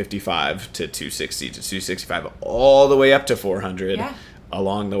 255 to 260 to 265 all the way up to 400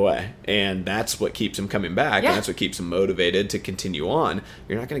 along the way, and that's what keeps him coming back, and that's what keeps him motivated to continue on.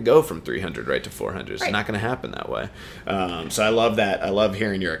 You're not going to go from 300 right to 400. It's not going to happen that way. So I love that. I love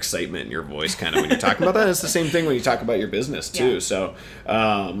hearing your excitement in your voice kind of when you're talking about that. It's the same thing when you talk about your business too. So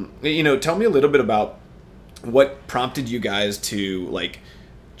tell me a little bit about what prompted you guys to like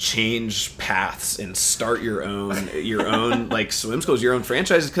change paths and start your own like swim schools, your own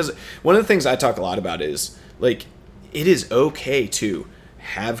franchises. Because one of the things I talk a lot about is like it is okay to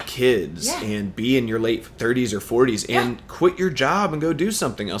have kids and be in your late 30s or 40s and quit your job and go do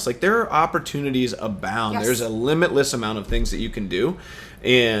something else. Like there are opportunities abound. There's a limitless amount of things that you can do,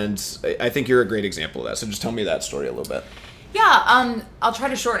 and I think you're a great example of that. So just tell me that story a little bit. Yeah, I'll try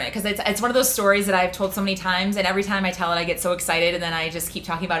to shorten it because it's one of those stories that I've told so many times, and every time I tell it, I get so excited, and then I just keep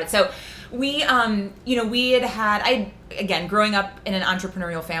talking about it. So we, again, growing up in an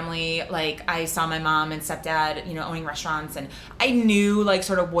entrepreneurial family, like I saw my mom and stepdad, owning restaurants, and I knew like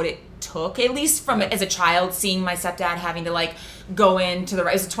sort of what it took, at least from as a child, seeing my stepdad having to like go into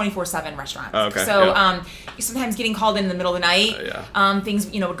it was a 24/7 restaurant. Oh, okay. So sometimes getting called in the middle of the night, things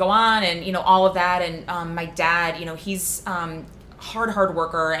would go on, and all of that. And my dad, he's hard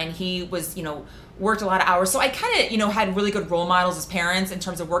worker, and he was worked a lot of hours. So I kind of had really good role models as parents in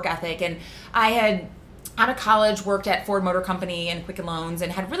terms of work ethic. And I had, out of college, worked at Ford Motor Company and Quicken Loans,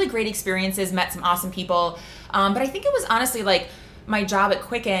 and had really great experiences, met some awesome people. But I think it was honestly like my job at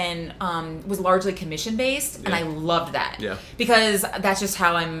Quicken was largely commission based, and I loved that because that's just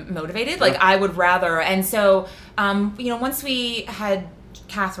how I'm motivated. Like I would rather, and so once we had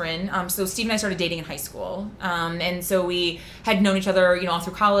Catherine, so Steve and I started dating in high school, and so we had known each other all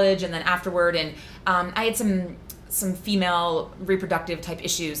through college, and then afterward, and I had some female reproductive type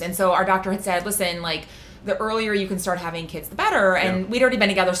issues, and so our doctor had said, listen, like the earlier you can start having kids, the better. And we'd already been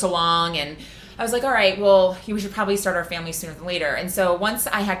together so long, and I was like, all right, well, we should probably start our family sooner than later. And so once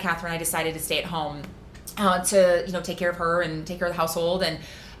I had Catherine, I decided to stay at home to take care of her and take care of the household, and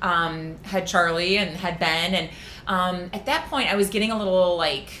had Charlie and had Ben. And at that point, I was getting a little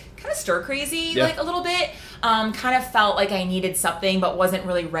like kind of stir crazy, like a little bit. Kind of felt like I needed something, but wasn't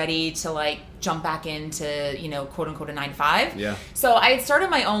really ready to like jump back into, quote unquote a 9-to-5. Yeah. So I had started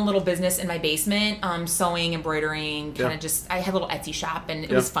my own little business in my basement, sewing, embroidering, kind of just, I had a little Etsy shop, and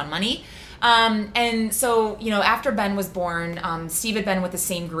it was fun money. And so, after Ben was born, Steve had been with the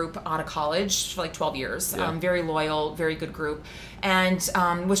same group out of college for like 12 years, very loyal, very good group, and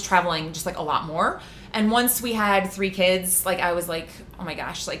was traveling just like a lot more. And once we had 3 kids, like I was like, oh my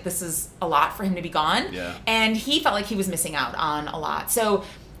gosh, like this is a lot for him to be gone. Yeah. And he felt like he was missing out on a lot. So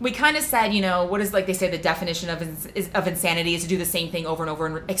we kind of said, what is, like they say, the definition of insanity is to do the same thing over and over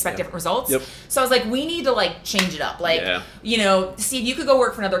and expect different results. Yep. So I was like, we need to like change it up. Like, Steve, you could go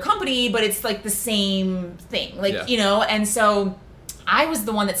work for another company, but it's like the same thing. Like, and so I was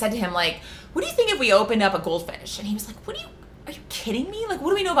the one that said to him, like, what do you think if we opened up a Goldfish? And he was like, are you kidding me? Like, what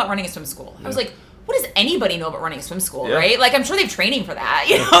do we know about running a swim school? I was like, what does anybody know about running a swim school, right? Like, I'm sure they have training for that,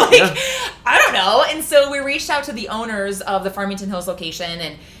 I don't know. And so we reached out to the owners of the Farmington Hills location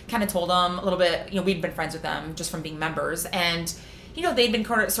and kind of told them a little bit, we'd been friends with them just from being members. And, they'd been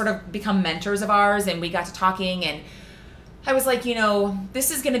sort of become mentors of ours, and we got to talking, and I was like,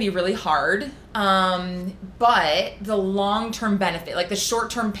 this is going to be really hard, but the long-term benefit, like the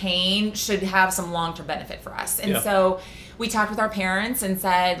short-term pain should have some long-term benefit for us. And so we talked with our parents and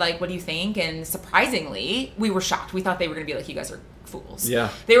said, like, what do you think? And surprisingly, we were shocked. We thought they were going to be like, you guys are fools. Yeah.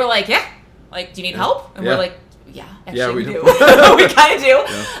 They were like, like, do you need help? And we're like, actually we do. We kind of do.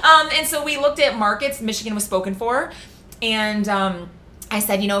 Yeah. And so we looked at markets Michigan was spoken for, and I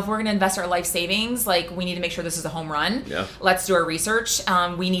said, if we're going to invest our life savings, like, we need to make sure this is a home run. Yeah. Let's do our research.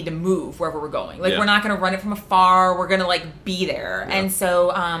 We need to move wherever we're going. Like, we're not going to run it from afar. We're going to, like, be there. Yeah. And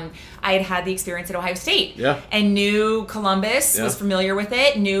so I had the experience at Ohio State. Yeah. And knew Columbus, was familiar with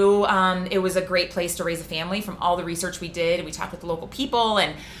it, knew it was a great place to raise a family from all the research we did. We talked with the local people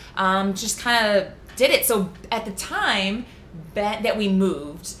and just kind of did it. So at the time that we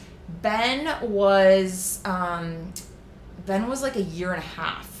moved, Ben was like a year and a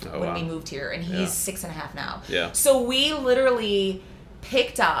half when we moved here, and he's 6.5 now. Yeah. So we literally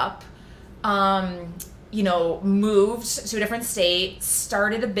picked up, moved to a different state,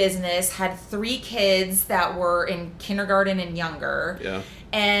 started a business, had 3 kids that were in kindergarten and younger. Yeah.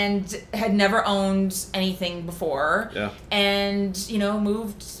 And had never owned anything before. Yeah. And,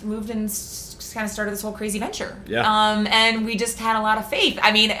 moved and kind of started this whole crazy venture. Yeah. And we just had a lot of faith.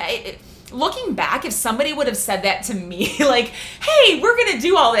 I mean, looking back, if somebody would have said that to me, like, hey, we're going to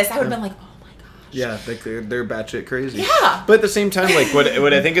do all this, I would have been like, oh my gosh. Yeah, like they're batshit crazy. Yeah. But at the same time, like,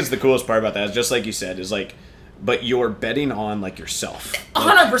 what I think is the coolest part about that is just like you said, is like, but you're betting on, like, yourself.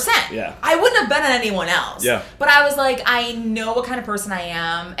 100%. Yeah. I wouldn't have bet on anyone else. Yeah. But I was like, I know what kind of person I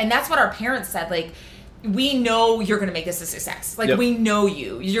am. And that's what our parents said. Like, we know you're going to make this a success. Like, we know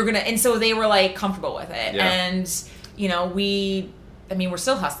you. You're going to... And so they were, like, comfortable with it. Yeah. And, we're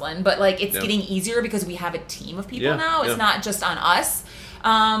still hustling, but, like, it's getting easier because we have a team of people now. It's not just on us.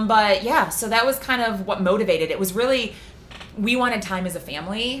 But, yeah, so that was kind of what motivated it. Was really... We wanted time as a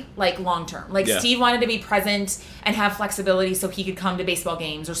family, like, long term. Like, Steve wanted to be present and have flexibility so he could come to baseball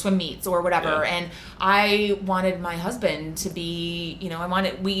games or swim meets or whatever. Yeah. And I wanted my husband to be, we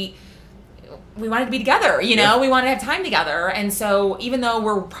wanted to be together, we wanted to have time together. And so even though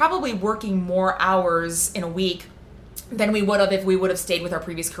we're probably working more hours in a week than we would have if we would have stayed with our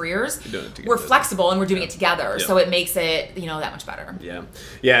previous careers. We're flexible and we're doing it together, so it makes it, that much better.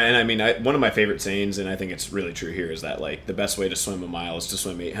 Yeah, and I mean, one of my favorite sayings, and I think it's really true here, is that like the best way to swim a mile is to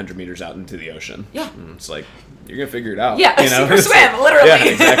swim 800 meters out into the ocean. Yeah, and it's like you're gonna figure it out. Yeah, sink or swim, literally. Yeah,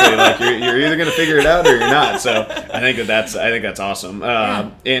 exactly. Like you're either gonna figure it out or you're not. So I think that's awesome.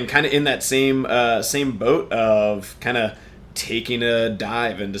 And kind of in that same boat of kind of taking a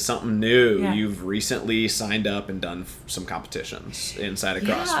dive into something new. You've recently signed up and done some competitions inside of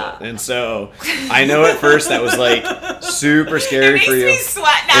CrossFit. And so I know at first that was like super scary for you. It makes me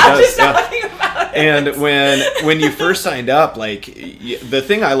sweat now just talking about it. And when you first signed up, like the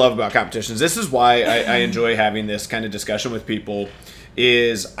thing I love about competitions, this is why I enjoy having this kind of discussion with people,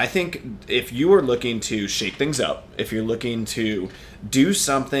 is I think if you are looking to shake things up, if you're looking to do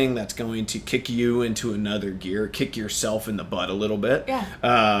something that's going to kick you into another gear, kick yourself in the butt a little bit,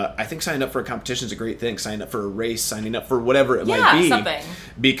 I think signing up for a competition is a great thing. Signing up for a race, signing up for whatever it might be. Something.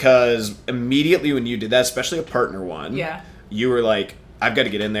 Because immediately when you did that, especially a partner one, you were like, I've got to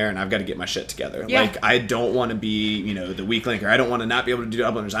get in there and I've got to get my shit together. Like, I don't want to be, the weak link, or I don't want to not be able to do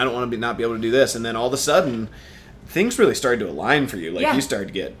double-unders. I don't want to not be able to do this. And then all of a sudden, things really started to align for you. Like, you started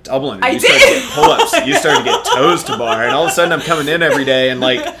to get double under, you started to get pull-ups, you started to get toes to bar, and all of a sudden I'm coming in every day, and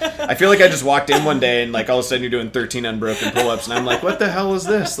like, I feel like I just walked in one day, and like all of a sudden you're doing 13 unbroken pull-ups, and I'm like, what the hell is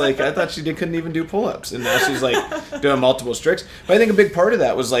this? Like, I thought she couldn't even do pull-ups, and now she's like doing multiple tricks. But I think a big part of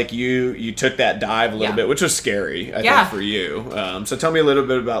that was like you took that dive a little bit, which was scary, I think, for you. So tell me a little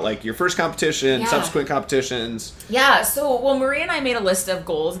bit about like your first competition, subsequent competitions. Yeah, so Maria and I made a list of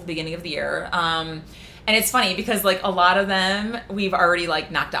goals at the beginning of the year. And it's funny because like a lot of them we've already like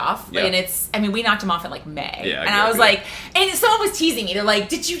knocked off, and we knocked them off in like May, and I was like, and someone was teasing me. They're like,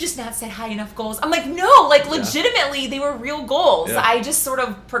 "Did you just not set high enough goals?" I'm like, "No, like legitimately, they were real goals. I just sort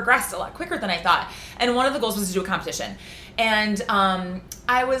of progressed a lot quicker than I thought." And one of the goals was to do a competition. And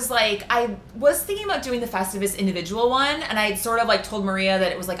I was thinking about doing the Festivus individual one, and I had sort of like told Maria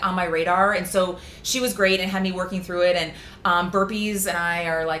that it was like on my radar, and so she was great and had me working through it. And burpees and I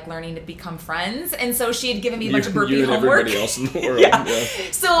are like learning to become friends, and so she had given me a bunch of burpee homework. Everybody else in the world.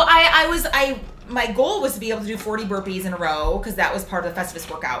 So my goal was to be able to do 40 burpees in a row because that was part of the Festivus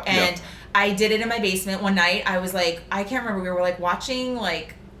workout, and I did it in my basement one night. I was like, I can't remember, we were like watching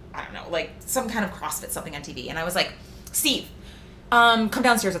like, I don't know, like some kind of CrossFit something on TV, and I was like, Steve, come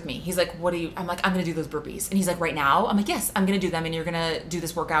downstairs with me. He's like, what are you? I'm like, I'm going to do those burpees. And he's like, right now? I'm like, yes, I'm going to do them, and you're going to do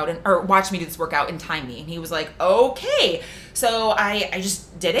this workout, or watch me do this workout and time me. And he was like, okay. So I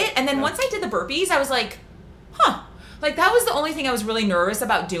just did it. And then once I did the burpees, I was like, like that was the only thing I was really nervous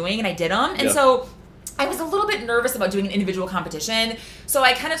about doing, and I did them. And so I was a little bit nervous about doing an individual competition. So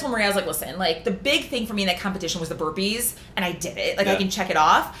I kind of told Maria, I was like, listen, like the big thing for me in that competition was the burpees, and I did it. Like I can check it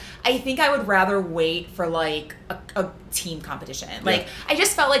off. I think I would rather wait for like a team competition. Like I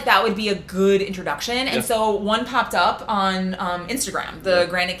just felt like that would be a good introduction. And so one popped up on Instagram, the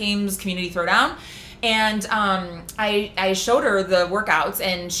Granite Games Community Throwdown. And I showed her the workouts,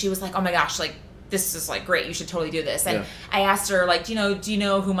 and she was like, oh my gosh, like this is like great, you should totally do this. And I asked her like, do you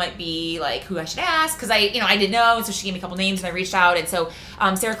know who might be like who I should ask, because I didn't know, and so she gave me a couple names, and I reached out. And so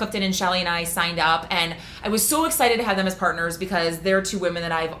Sarah Clifton and Shelly and I signed up, and I was so excited to have them as partners because they're two women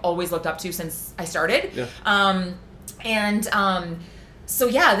that I've always looked up to since I started. So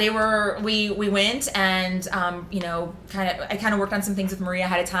yeah, we went, and I kind of worked on some things with Maria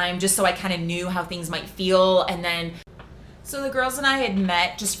ahead of time just so I kind of knew how things might feel. And then so the girls and I had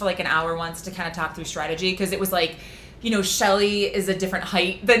met just for like an hour once to kind of talk through strategy, because it was like, Shelly is a different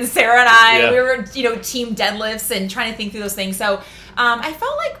height than Sarah and I. We were, team deadlifts and trying to think through those things. So I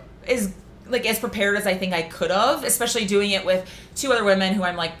felt like as prepared as I think I could have, especially doing it with two other women who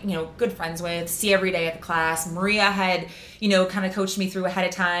I'm like, good friends with, see every day at the class. Maria had, kind of coached me through ahead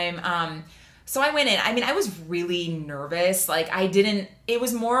of time. So I went in. I mean, I was really nervous. Like it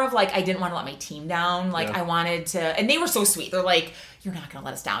was more of like, I didn't want to let my team down. Like I wanted to, and they were so sweet. They're like, you're not going to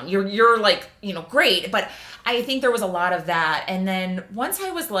let us down. You're like, great. But I think there was a lot of that. And then once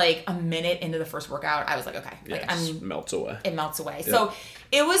I was like a minute into the first workout, I was like, okay, it melts away. It melts away. So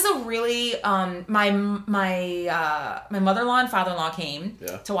it was a really, my mother-in-law and father-in-law came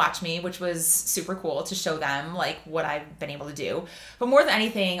to watch me, which was super cool to show them like what I've been able to do. But more than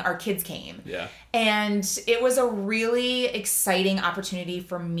anything, our kids came. And it was a really exciting opportunity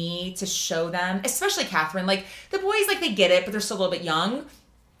for me to show them, especially Catherine. Like the boys, like they get it, but they're still a little bit young.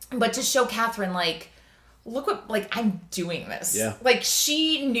 But to show Catherine, like, look what, like, I'm doing this. Like,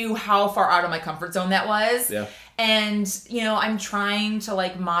 she knew how far out of my comfort zone that was. And, you know, I'm trying to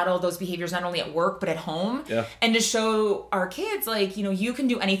like model those behaviors not only at work, but at home. Yeah. And to show our kids, like, you know, you can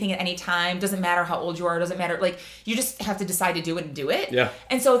do anything at any time. Doesn't matter how old you are. Doesn't matter. Like, you just have to decide to do it and do it. Yeah.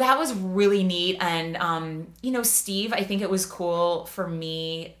 And so that was really neat. And, you know, Steve, I think it was cool for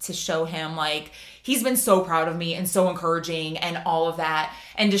me to show him, like, he's been so proud of me and so encouraging and all of that.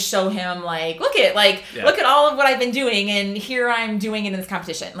 And to show him, like, look at all of what I've been doing. And here I'm doing it in this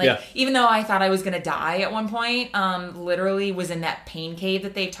competition. Like, even though I thought I was going to die at one point, literally was in that pain cave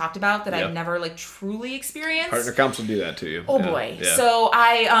that they've talked about that I've never, like, truly experienced. Partner comps will do that to you. Oh, boy. Yeah. So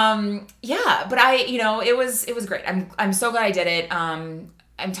but I, you know, it was great. I'm so glad I did it.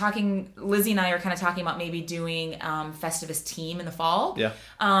 Lizzie and I are kind of talking about maybe doing Festivus team in the fall. Yeah.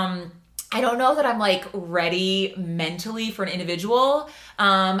 I don't know that I'm like ready mentally for an individual.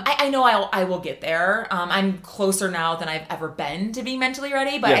 I know I will get there. I'm closer now than I've ever been to being mentally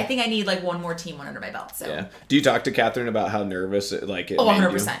ready, but I think I need like one more team one under my belt. So yeah. Do you talk to Catherine about how nervous it made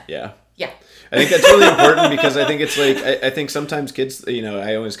 100%. you? Yeah. Yeah. I think that's really important because I think it's like, I think sometimes kids, you know,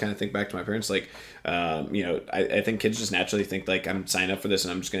 I always kind of think back to my parents, like, you know, I think kids just naturally think like, I'm signing up for this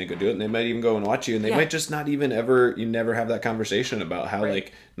and I'm just going to go do it. And they might even go and watch you and they might just not even you never have that conversation about how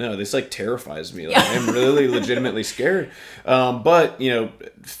like, no, this like terrifies me. Like I'm really legitimately scared. But you know,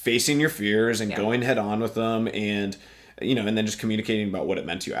 facing your fears and going head on with them and, you know, and then just communicating about what it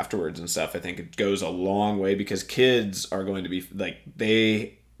meant to you afterwards and stuff. I think it goes a long way because kids are going to be like,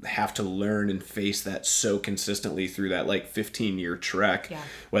 they have to learn and face that so consistently through that like 15-year trek,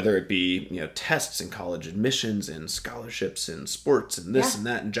 whether it be, you know, tests and college admissions and scholarships and sports and this and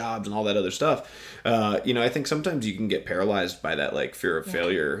that and jobs and all that other stuff. You know, I think sometimes you can get paralyzed by that like fear of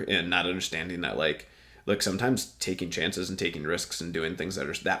failure and not understanding that like, look, sometimes taking chances and taking risks and doing things that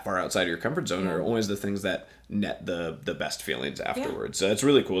are that far outside of your comfort zone are always the things that net the best feelings afterwards. So it's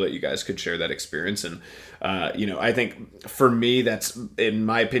really cool that you guys could share that experience. And, you know, I think for me, that's, in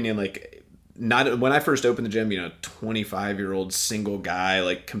my opinion, like, not when I first opened the gym, you know, 25-year-old single guy,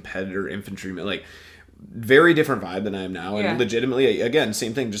 like competitor infantryman, like very different vibe than I am now. And legitimately, again,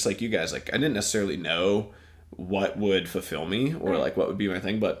 same thing, just like you guys, like I didn't necessarily know what would fulfill me or like what would be my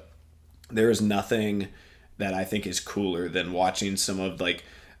thing, but there is nothing that I think is cooler than watching some of like,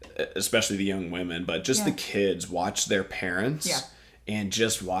 especially the young women, but just the kids watch their parents and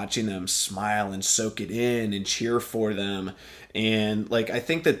just watching them smile and soak it in and cheer for them. And like, I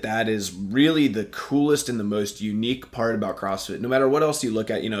think that is really the coolest and the most unique part about CrossFit. No matter what else you look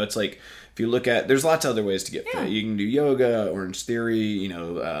at, you know, it's like, if you look at, there's lots of other ways to get fit. You can do yoga, Orange Theory, you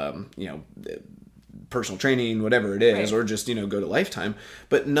know, personal training, whatever it is, or just, you know, go to Lifetime.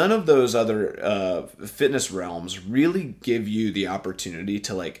 But none of those other fitness realms really give you the opportunity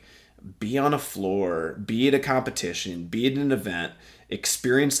to like be on a floor, be at a competition, be at an event,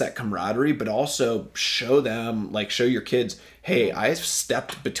 experience that camaraderie, but also show your kids, hey, I've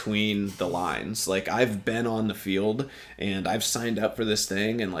stepped between the lines. Like I've been on the field and I've signed up for this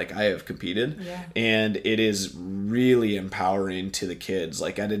thing and like I have competed. And it is really empowering to the kids,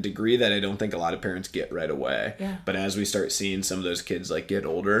 like at a degree that I don't think a lot of parents get right away. But as we start seeing some of those kids like get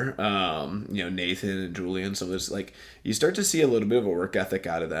older, you know, Nathan and Julian, some of those, like you start to see a little bit of a work ethic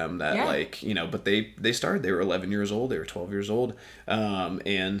out of them that like, you know, but they were 11 years old, they were 12 years old.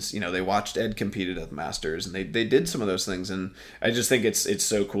 And you know, they watched Ed competed at the Masters and they did some of those things. And I just think it's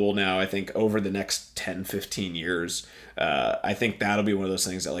so cool now. I think over the next 10, 15 years, I think that'll be one of those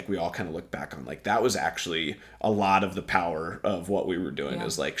things that like we all kind of look back on. Like that was actually a lot of the power of what we were doing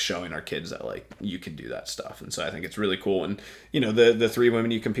is like showing our kids that like you can do that stuff. And so I think it's really cool. And you know, the three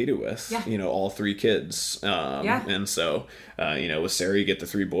women you competed with, you know, all three kids. And so, you know, with Sarah, you get the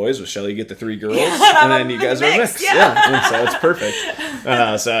three boys, with Shelly, you get the three girls, and then you guys are mixed. And so it's perfect.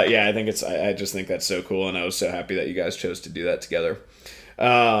 So yeah, I think I just think that's so cool. And I was so happy that you guys chose to do that together.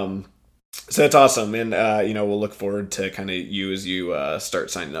 So that's awesome. And, you know, we'll look forward to kind of you as you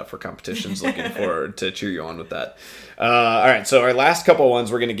start signing up for competitions, looking forward to cheer you on with that. All right. So our last couple of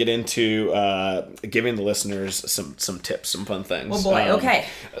ones, we're going to get into giving the listeners some tips, some fun things. Oh boy. Okay.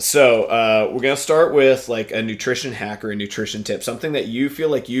 So we're going to start with like a nutrition hack or a nutrition tip, something that you feel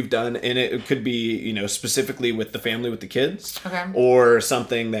like you've done. And it could be, you know, specifically with the family, with the kids, or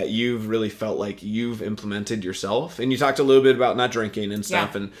something that you've really felt like you've implemented yourself. And you talked a little bit about not drinking and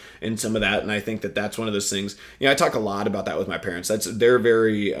stuff and some of that. And I think that's one of those things, you know, I talk a lot about that with my parents. They're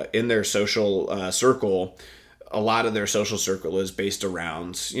very in their social circle. A lot of their social circle is based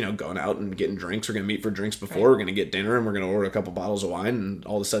around, you know, going out and getting drinks. We're going to meet for drinks before. We're going to get dinner and we're going to order a couple bottles of wine. And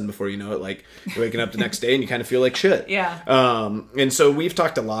all of a sudden, before you know it, like you're waking up the next day and you kind of feel like shit. And so we've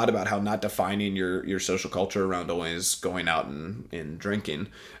talked a lot about how not defining your social culture around always going out and drinking.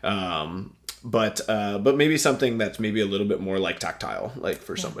 but maybe something that's maybe a little bit more like tactile, like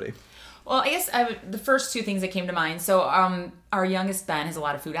for somebody. Well, I guess the first two things that came to mind. So, our youngest Ben has a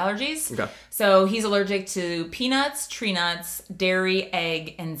lot of food allergies. Okay. So he's allergic to peanuts, tree nuts, dairy,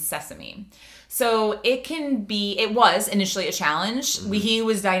 egg, and sesame. So it was initially a challenge. He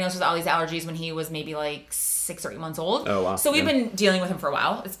was diagnosed with all these allergies when he was maybe like 6 or 8 months old. Oh, wow. So we've been dealing with him for a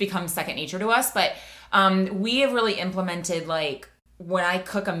while. It's become second nature to us. But we have really implemented, like, when I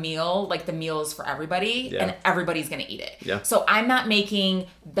cook a meal, like, the meal is for everybody and everybody's going to eat it. Yeah. So I'm not making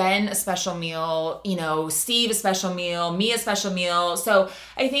Ben a special meal, Steve a special meal, me a special meal. So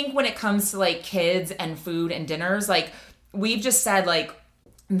I think when it comes to, like, kids and food and dinners, like, we've just said, like,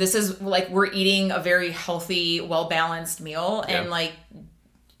 this is, like, we're eating a very healthy, well-balanced meal and, like,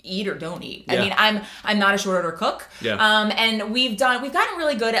 eat or don't eat. Yeah. I mean, I'm not a short order cook. Yeah. And we've gotten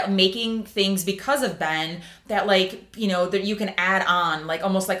really good at making things because of Ben that, like, that you can add on, like,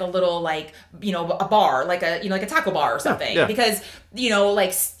 almost like a little, like, a bar, like a, like a taco bar or something. Yeah. Because,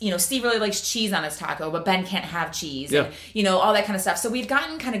 Steve really likes cheese on his taco, but Ben can't have cheese and, all that kind of stuff. So we've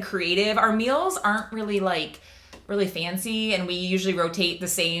gotten kind of creative. Our meals aren't really, like, really fancy, and we usually rotate the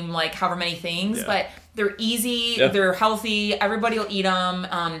same, like, however many things, but they're easy, they're healthy, everybody will eat them.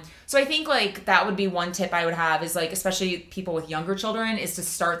 So I think, like, that would be one tip I would have is, like, especially people with younger children, is to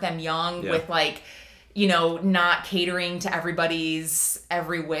start them young with, like, not catering to everybody's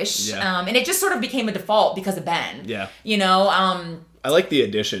every wish. And it just sort of became a default because of Ben. Yeah. I like the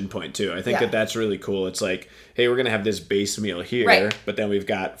addition point too. I think that's really cool. It's like, hey, we're going to have this base meal here, but then we've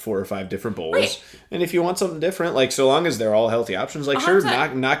got 4 or 5 different bowls. Right. And if you want something different, like, so long as they're all healthy options, like, 100%.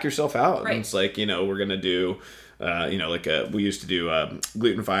 Sure, knock yourself out. Right. And it's like, we're going to do, we used to do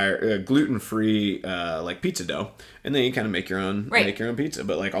gluten-free, like, pizza dough. And then you kind of make your own pizza.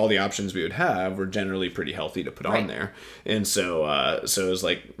 But, like, all the options we would have were generally pretty healthy to put on there. And so it was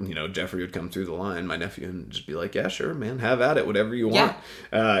like, Jeffrey would come through the line, my nephew, and just be like, yeah, sure, man, have at it, whatever you want.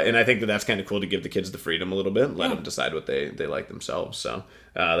 And I think that's kind of cool to give the kids the freedom a little bit and let them decide what they like themselves. So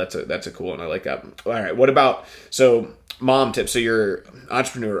that's a cool one. I like that. All right, what about, so mom tips. So you're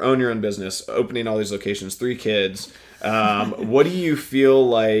entrepreneur, own your own business, opening all these locations, 3 kids. What do you feel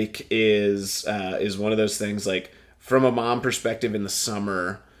like is one of those things, like, from a mom perspective in the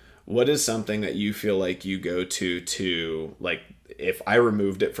summer, what is something that you feel like you go to, like, if I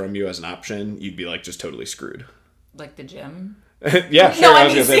removed it from you as an option, you'd be, like, just totally screwed? Like the gym? Yeah, sure. No, I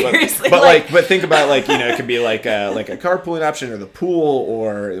was gonna say, seriously, but think about, like, it could be like a carpooling option, or the pool,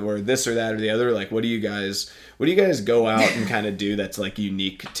 or this or that or the other. Like, what do you guys go out and kind of do that's, like,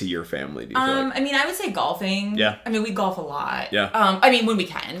 unique to your family? Do you feel like? I mean, I would say golfing. Yeah. I mean, we golf a lot. Yeah. I mean, when we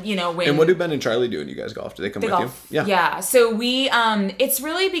can, when. And what do Ben and Charlie do when you guys golf? Do they come with golf. you? Yeah. Yeah. So we, it's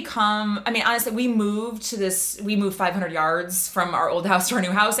really become, I mean, honestly, we moved 500 yards from our old house to our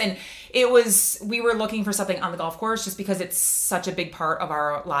new house, and we were looking for something on the golf course just because it's such a big part of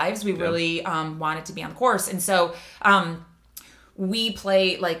our lives. We really wanted to be on the course. And so we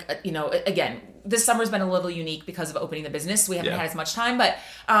play, like, again, this summer's been a little unique because of opening the business. We haven't had as much time, but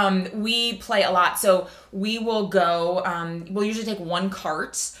we play a lot. So we will go, we'll usually take 1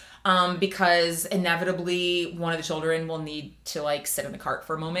 cart because inevitably one of the children will need to, like, sit in the cart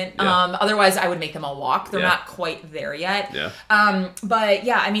for a moment. Otherwise I would make them all walk. They're not quite there yet. But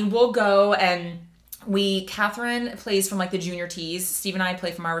yeah, I mean, we'll go, and Catherine plays from, like, the junior tees. Steve and I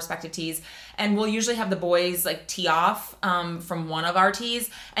play from our respective tees, and we'll usually have the boys, like, tee off from one of our tees,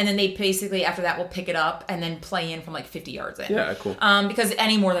 and then they basically, after that, will pick it up and then play in from, like, 50 yards in. Yeah, cool. Because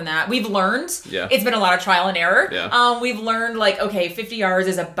any more than that, we've learned. It's been a lot of trial and error. We've learned, like, okay, 50 yards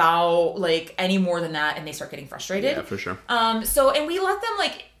is about, like, any more than that, and they start getting frustrated. Yeah, for sure. And we let them,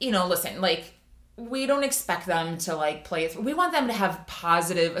 like, listen, like, we don't expect them to, like, play it. We want them to have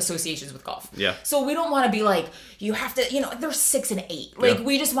positive associations with golf. Yeah. So we don't want to be like, you have to, they're 6 and 8. Like,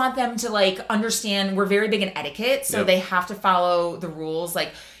 we just want them to, like, understand we're very big in etiquette. So they have to follow the rules.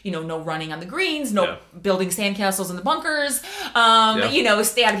 Like, no running on the greens, no building sandcastles in the bunkers,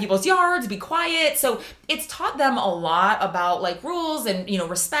 stay out of people's yards, be quiet. So it's taught them a lot about, like, rules and,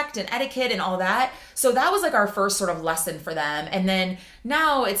 respect and etiquette and all that. So that was, like, our first sort of lesson for them. And then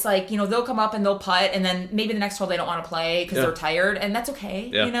now it's like, they'll come up and they'll putt, and then maybe the next hole they don't want to play because they're tired, and that's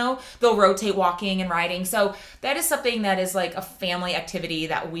okay. They'll rotate walking and riding. So that is something that is, like, a family activity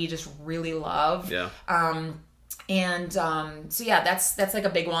that we just really love. So yeah, that's like a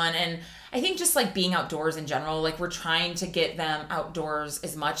big one. And I think just, like, being outdoors in general, like, we're trying to get them outdoors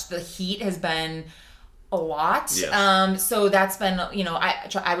as much. The heat has been a lot. Yes. So that's been,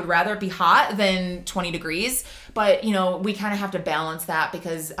 I would rather it be hot than 20 degrees, but we kind of have to balance that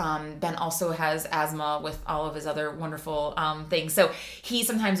because Ben also has asthma with all of his other wonderful things. So he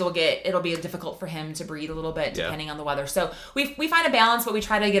sometimes it'll be difficult for him to breathe a little bit depending on the weather. So we find a balance, but we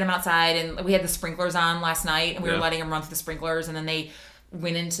try to get him outside, and we had the sprinklers on last night, and we were letting him run through the sprinklers, and then they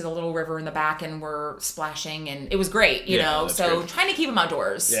went into the little river in the back and were splashing, and it was great, so great. Trying to keep them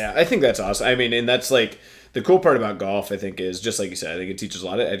outdoors. Yeah, I think that's awesome. I mean, and that's like the cool part about golf, I think, is just like you said, I think it teaches a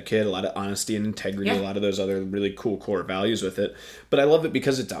lot of etiquette, a lot of honesty and integrity, a lot of those other really cool core values with it. But I love it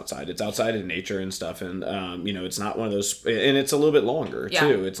because it's outside. It's outside in nature and stuff. And, it's not one of those, and it's a little bit longer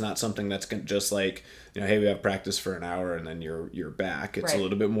too. It's not something that's just like, hey, we have practice for an hour and then you're back. It's a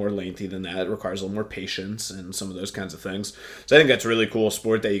little bit more lengthy than that. It requires a little more patience and some of those kinds of things. So I think that's a really cool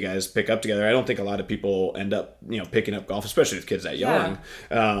sport that you guys pick up together. I don't think a lot of people end up, picking up golf, especially with kids that young.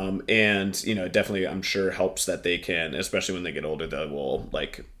 And, it definitely, I'm sure, helps that they can, especially when they get older, that will,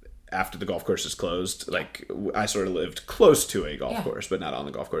 like, after the golf course is closed, like, I sort of lived close to a golf course, but not on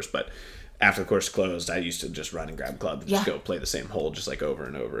the golf course, but after the course closed, I used to just run and grab a club and just go play the same hole just like over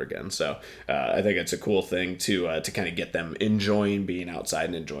and over again. So I think it's a cool thing to kind of get them enjoying being outside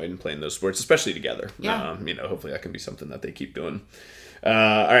and enjoying playing those sports, especially together. Hopefully that can be something that they keep doing. All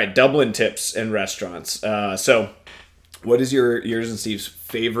right, Dublin tips and restaurants. So what is yours and Steve's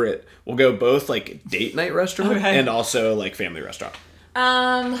favorite? We'll go both like date night restaurant and also like family restaurant.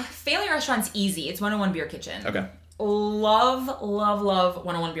 Family restaurant's easy. It's 101 Beer Kitchen. Okay. Love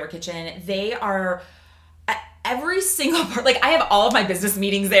 101 Beer Kitchen. They are every single part. Like, I have all of my business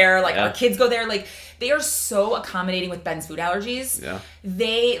meetings there. Like, our kids go there. Like, they are so accommodating with Ben's food allergies. Yeah.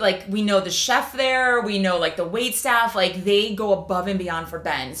 They, like, we know the chef there. We know, like, the wait staff. Like, they go above and beyond for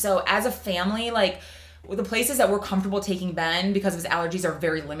Ben. So, as a family, like, the places that we're comfortable taking Ben because of his allergies are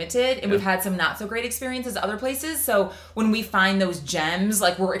very limited, and we've had some not so great experiences other places. So when we find those gems,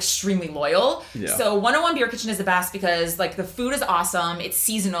 like, we're extremely loyal. So 101 Beer Kitchen is the best because, like, the food is awesome. It's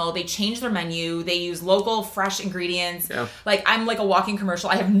seasonal. They change their menu. They use local, fresh ingredients. Like, I'm like a walking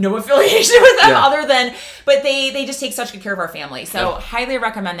commercial. I have no affiliation with them other than, but they just take such good care of our family. So highly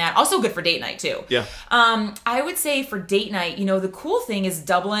recommend that. Also good for date night too. I would say for date night, the cool thing is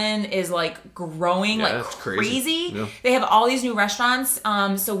Dublin is like growing like crazy. They have all these new restaurants.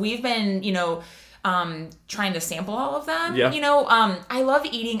 So we've been, trying to sample all of them. I love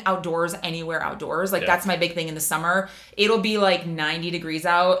eating outdoors, anywhere outdoors. Like, that's my big thing in the summer. It'll be like 90 degrees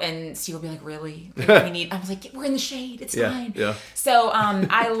out, and Steve will be like, really? I was like, we're in the shade. It's fine. So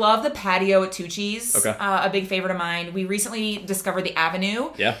I love the patio at Tucci's. A big favorite of mine. We recently discovered the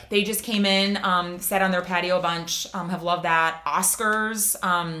Avenue. They just came in, sat on their patio a bunch. Have loved that. Oscars.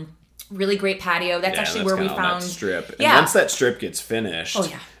 Really great patio. That's actually where we found that strip. And once that strip gets finished,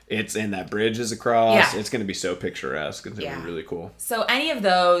 it's in that bridge is across. It's going to be so picturesque. It's going to be really cool. So any of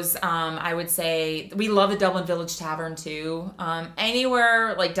those, I would say we love the Dublin Village Tavern too.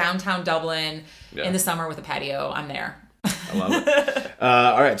 Anywhere like downtown Dublin in the summer with a patio, I'm there. I love it.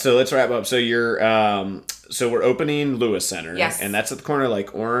 All right, so let's wrap up. So you're so we're opening Lewis Center. And that's at the corner of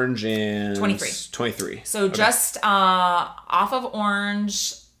like Orange and 23. So just off of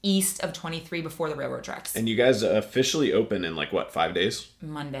Orange, east of 23 before the railroad tracks. And you guys officially open in like what, 5 days?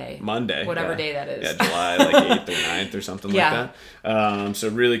 Monday. Whatever day that is. July like 8th or 9th or something like that. So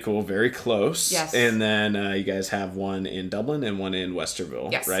really cool, very close. And then you guys have one in Dublin and one in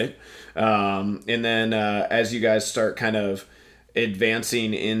Westerville, right? And then as you guys start kind of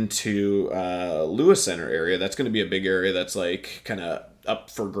advancing into Lewis Center area, that's going to be a big area that's like kind of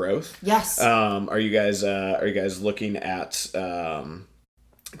up for growth. Are you guys looking at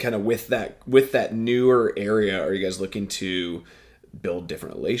kind of with that newer area, are you guys looking to build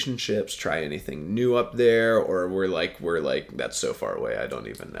different relationships, try anything new up there, or we're like that's so far away I don't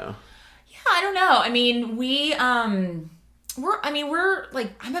even know? I don't know. I mean, we're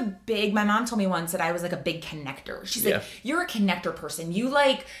like, my mom told me once that I was like a big connector. She's like, you're a connector person. You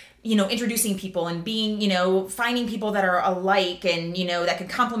like, introducing people and being, finding people that are alike and, that can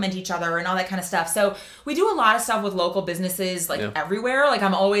complement each other and all that kind of stuff. So we do a lot of stuff with local businesses, like everywhere. Like,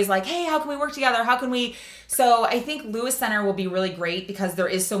 I'm always like, hey, how can we work together? How can we? So I think Lewis Center will be really great because there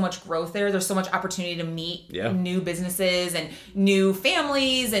is so much growth there. There's so much opportunity to meet new businesses and new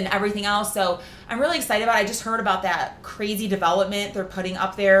families and everything else. So I'm really excited about it. I just heard about that crazy development they're putting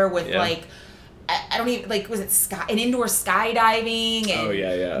up there with like, I don't even, like, was it an indoor skydiving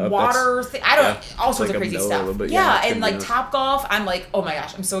and water I don't know, all sorts of crazy stuff. And like Top Golf, I'm like, oh my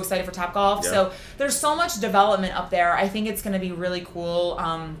gosh, I'm so excited for Top Golf. So there's so much development up there. I think it's going to be really cool.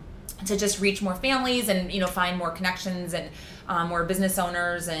 to just reach more families and, find more connections and more business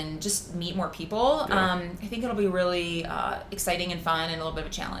owners and just meet more people. Yeah. I think it'll be really exciting and fun and a little bit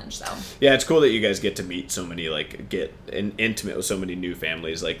of a challenge. So yeah, it's cool that you guys get to meet so many, get intimate with so many new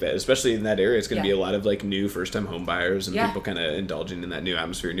families like that, especially in that area. It's going to be a lot of new first-time home buyers and people kind of indulging in that new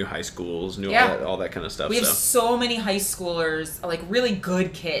atmosphere, new high schools, all that kind of stuff. We have so many high schoolers, really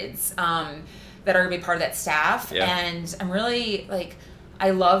good kids that are going to be part of that staff. Yeah. And I'm really I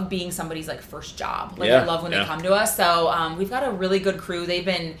love being somebody's first job. I love when they come to us. So we've got a really good crew. They've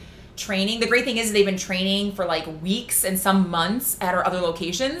been training. The great thing is they've been training for weeks and some months at our other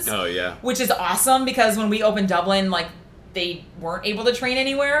locations. Oh yeah. Which is awesome because when we opened Dublin, they weren't able to train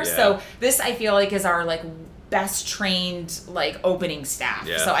anywhere. Yeah. So this I feel is our best trained opening staff.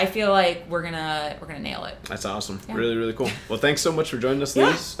 Yeah. So I feel we're gonna nail it. That's awesome. Yeah. Really, really cool. Well, thanks so much for joining us, Yeah,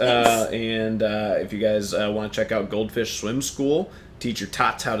 Lise. And if you guys want to check out Goldfish Swim School, teach your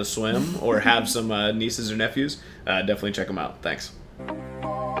tots how to swim, or have some nieces or nephews, definitely check them out. Thanks.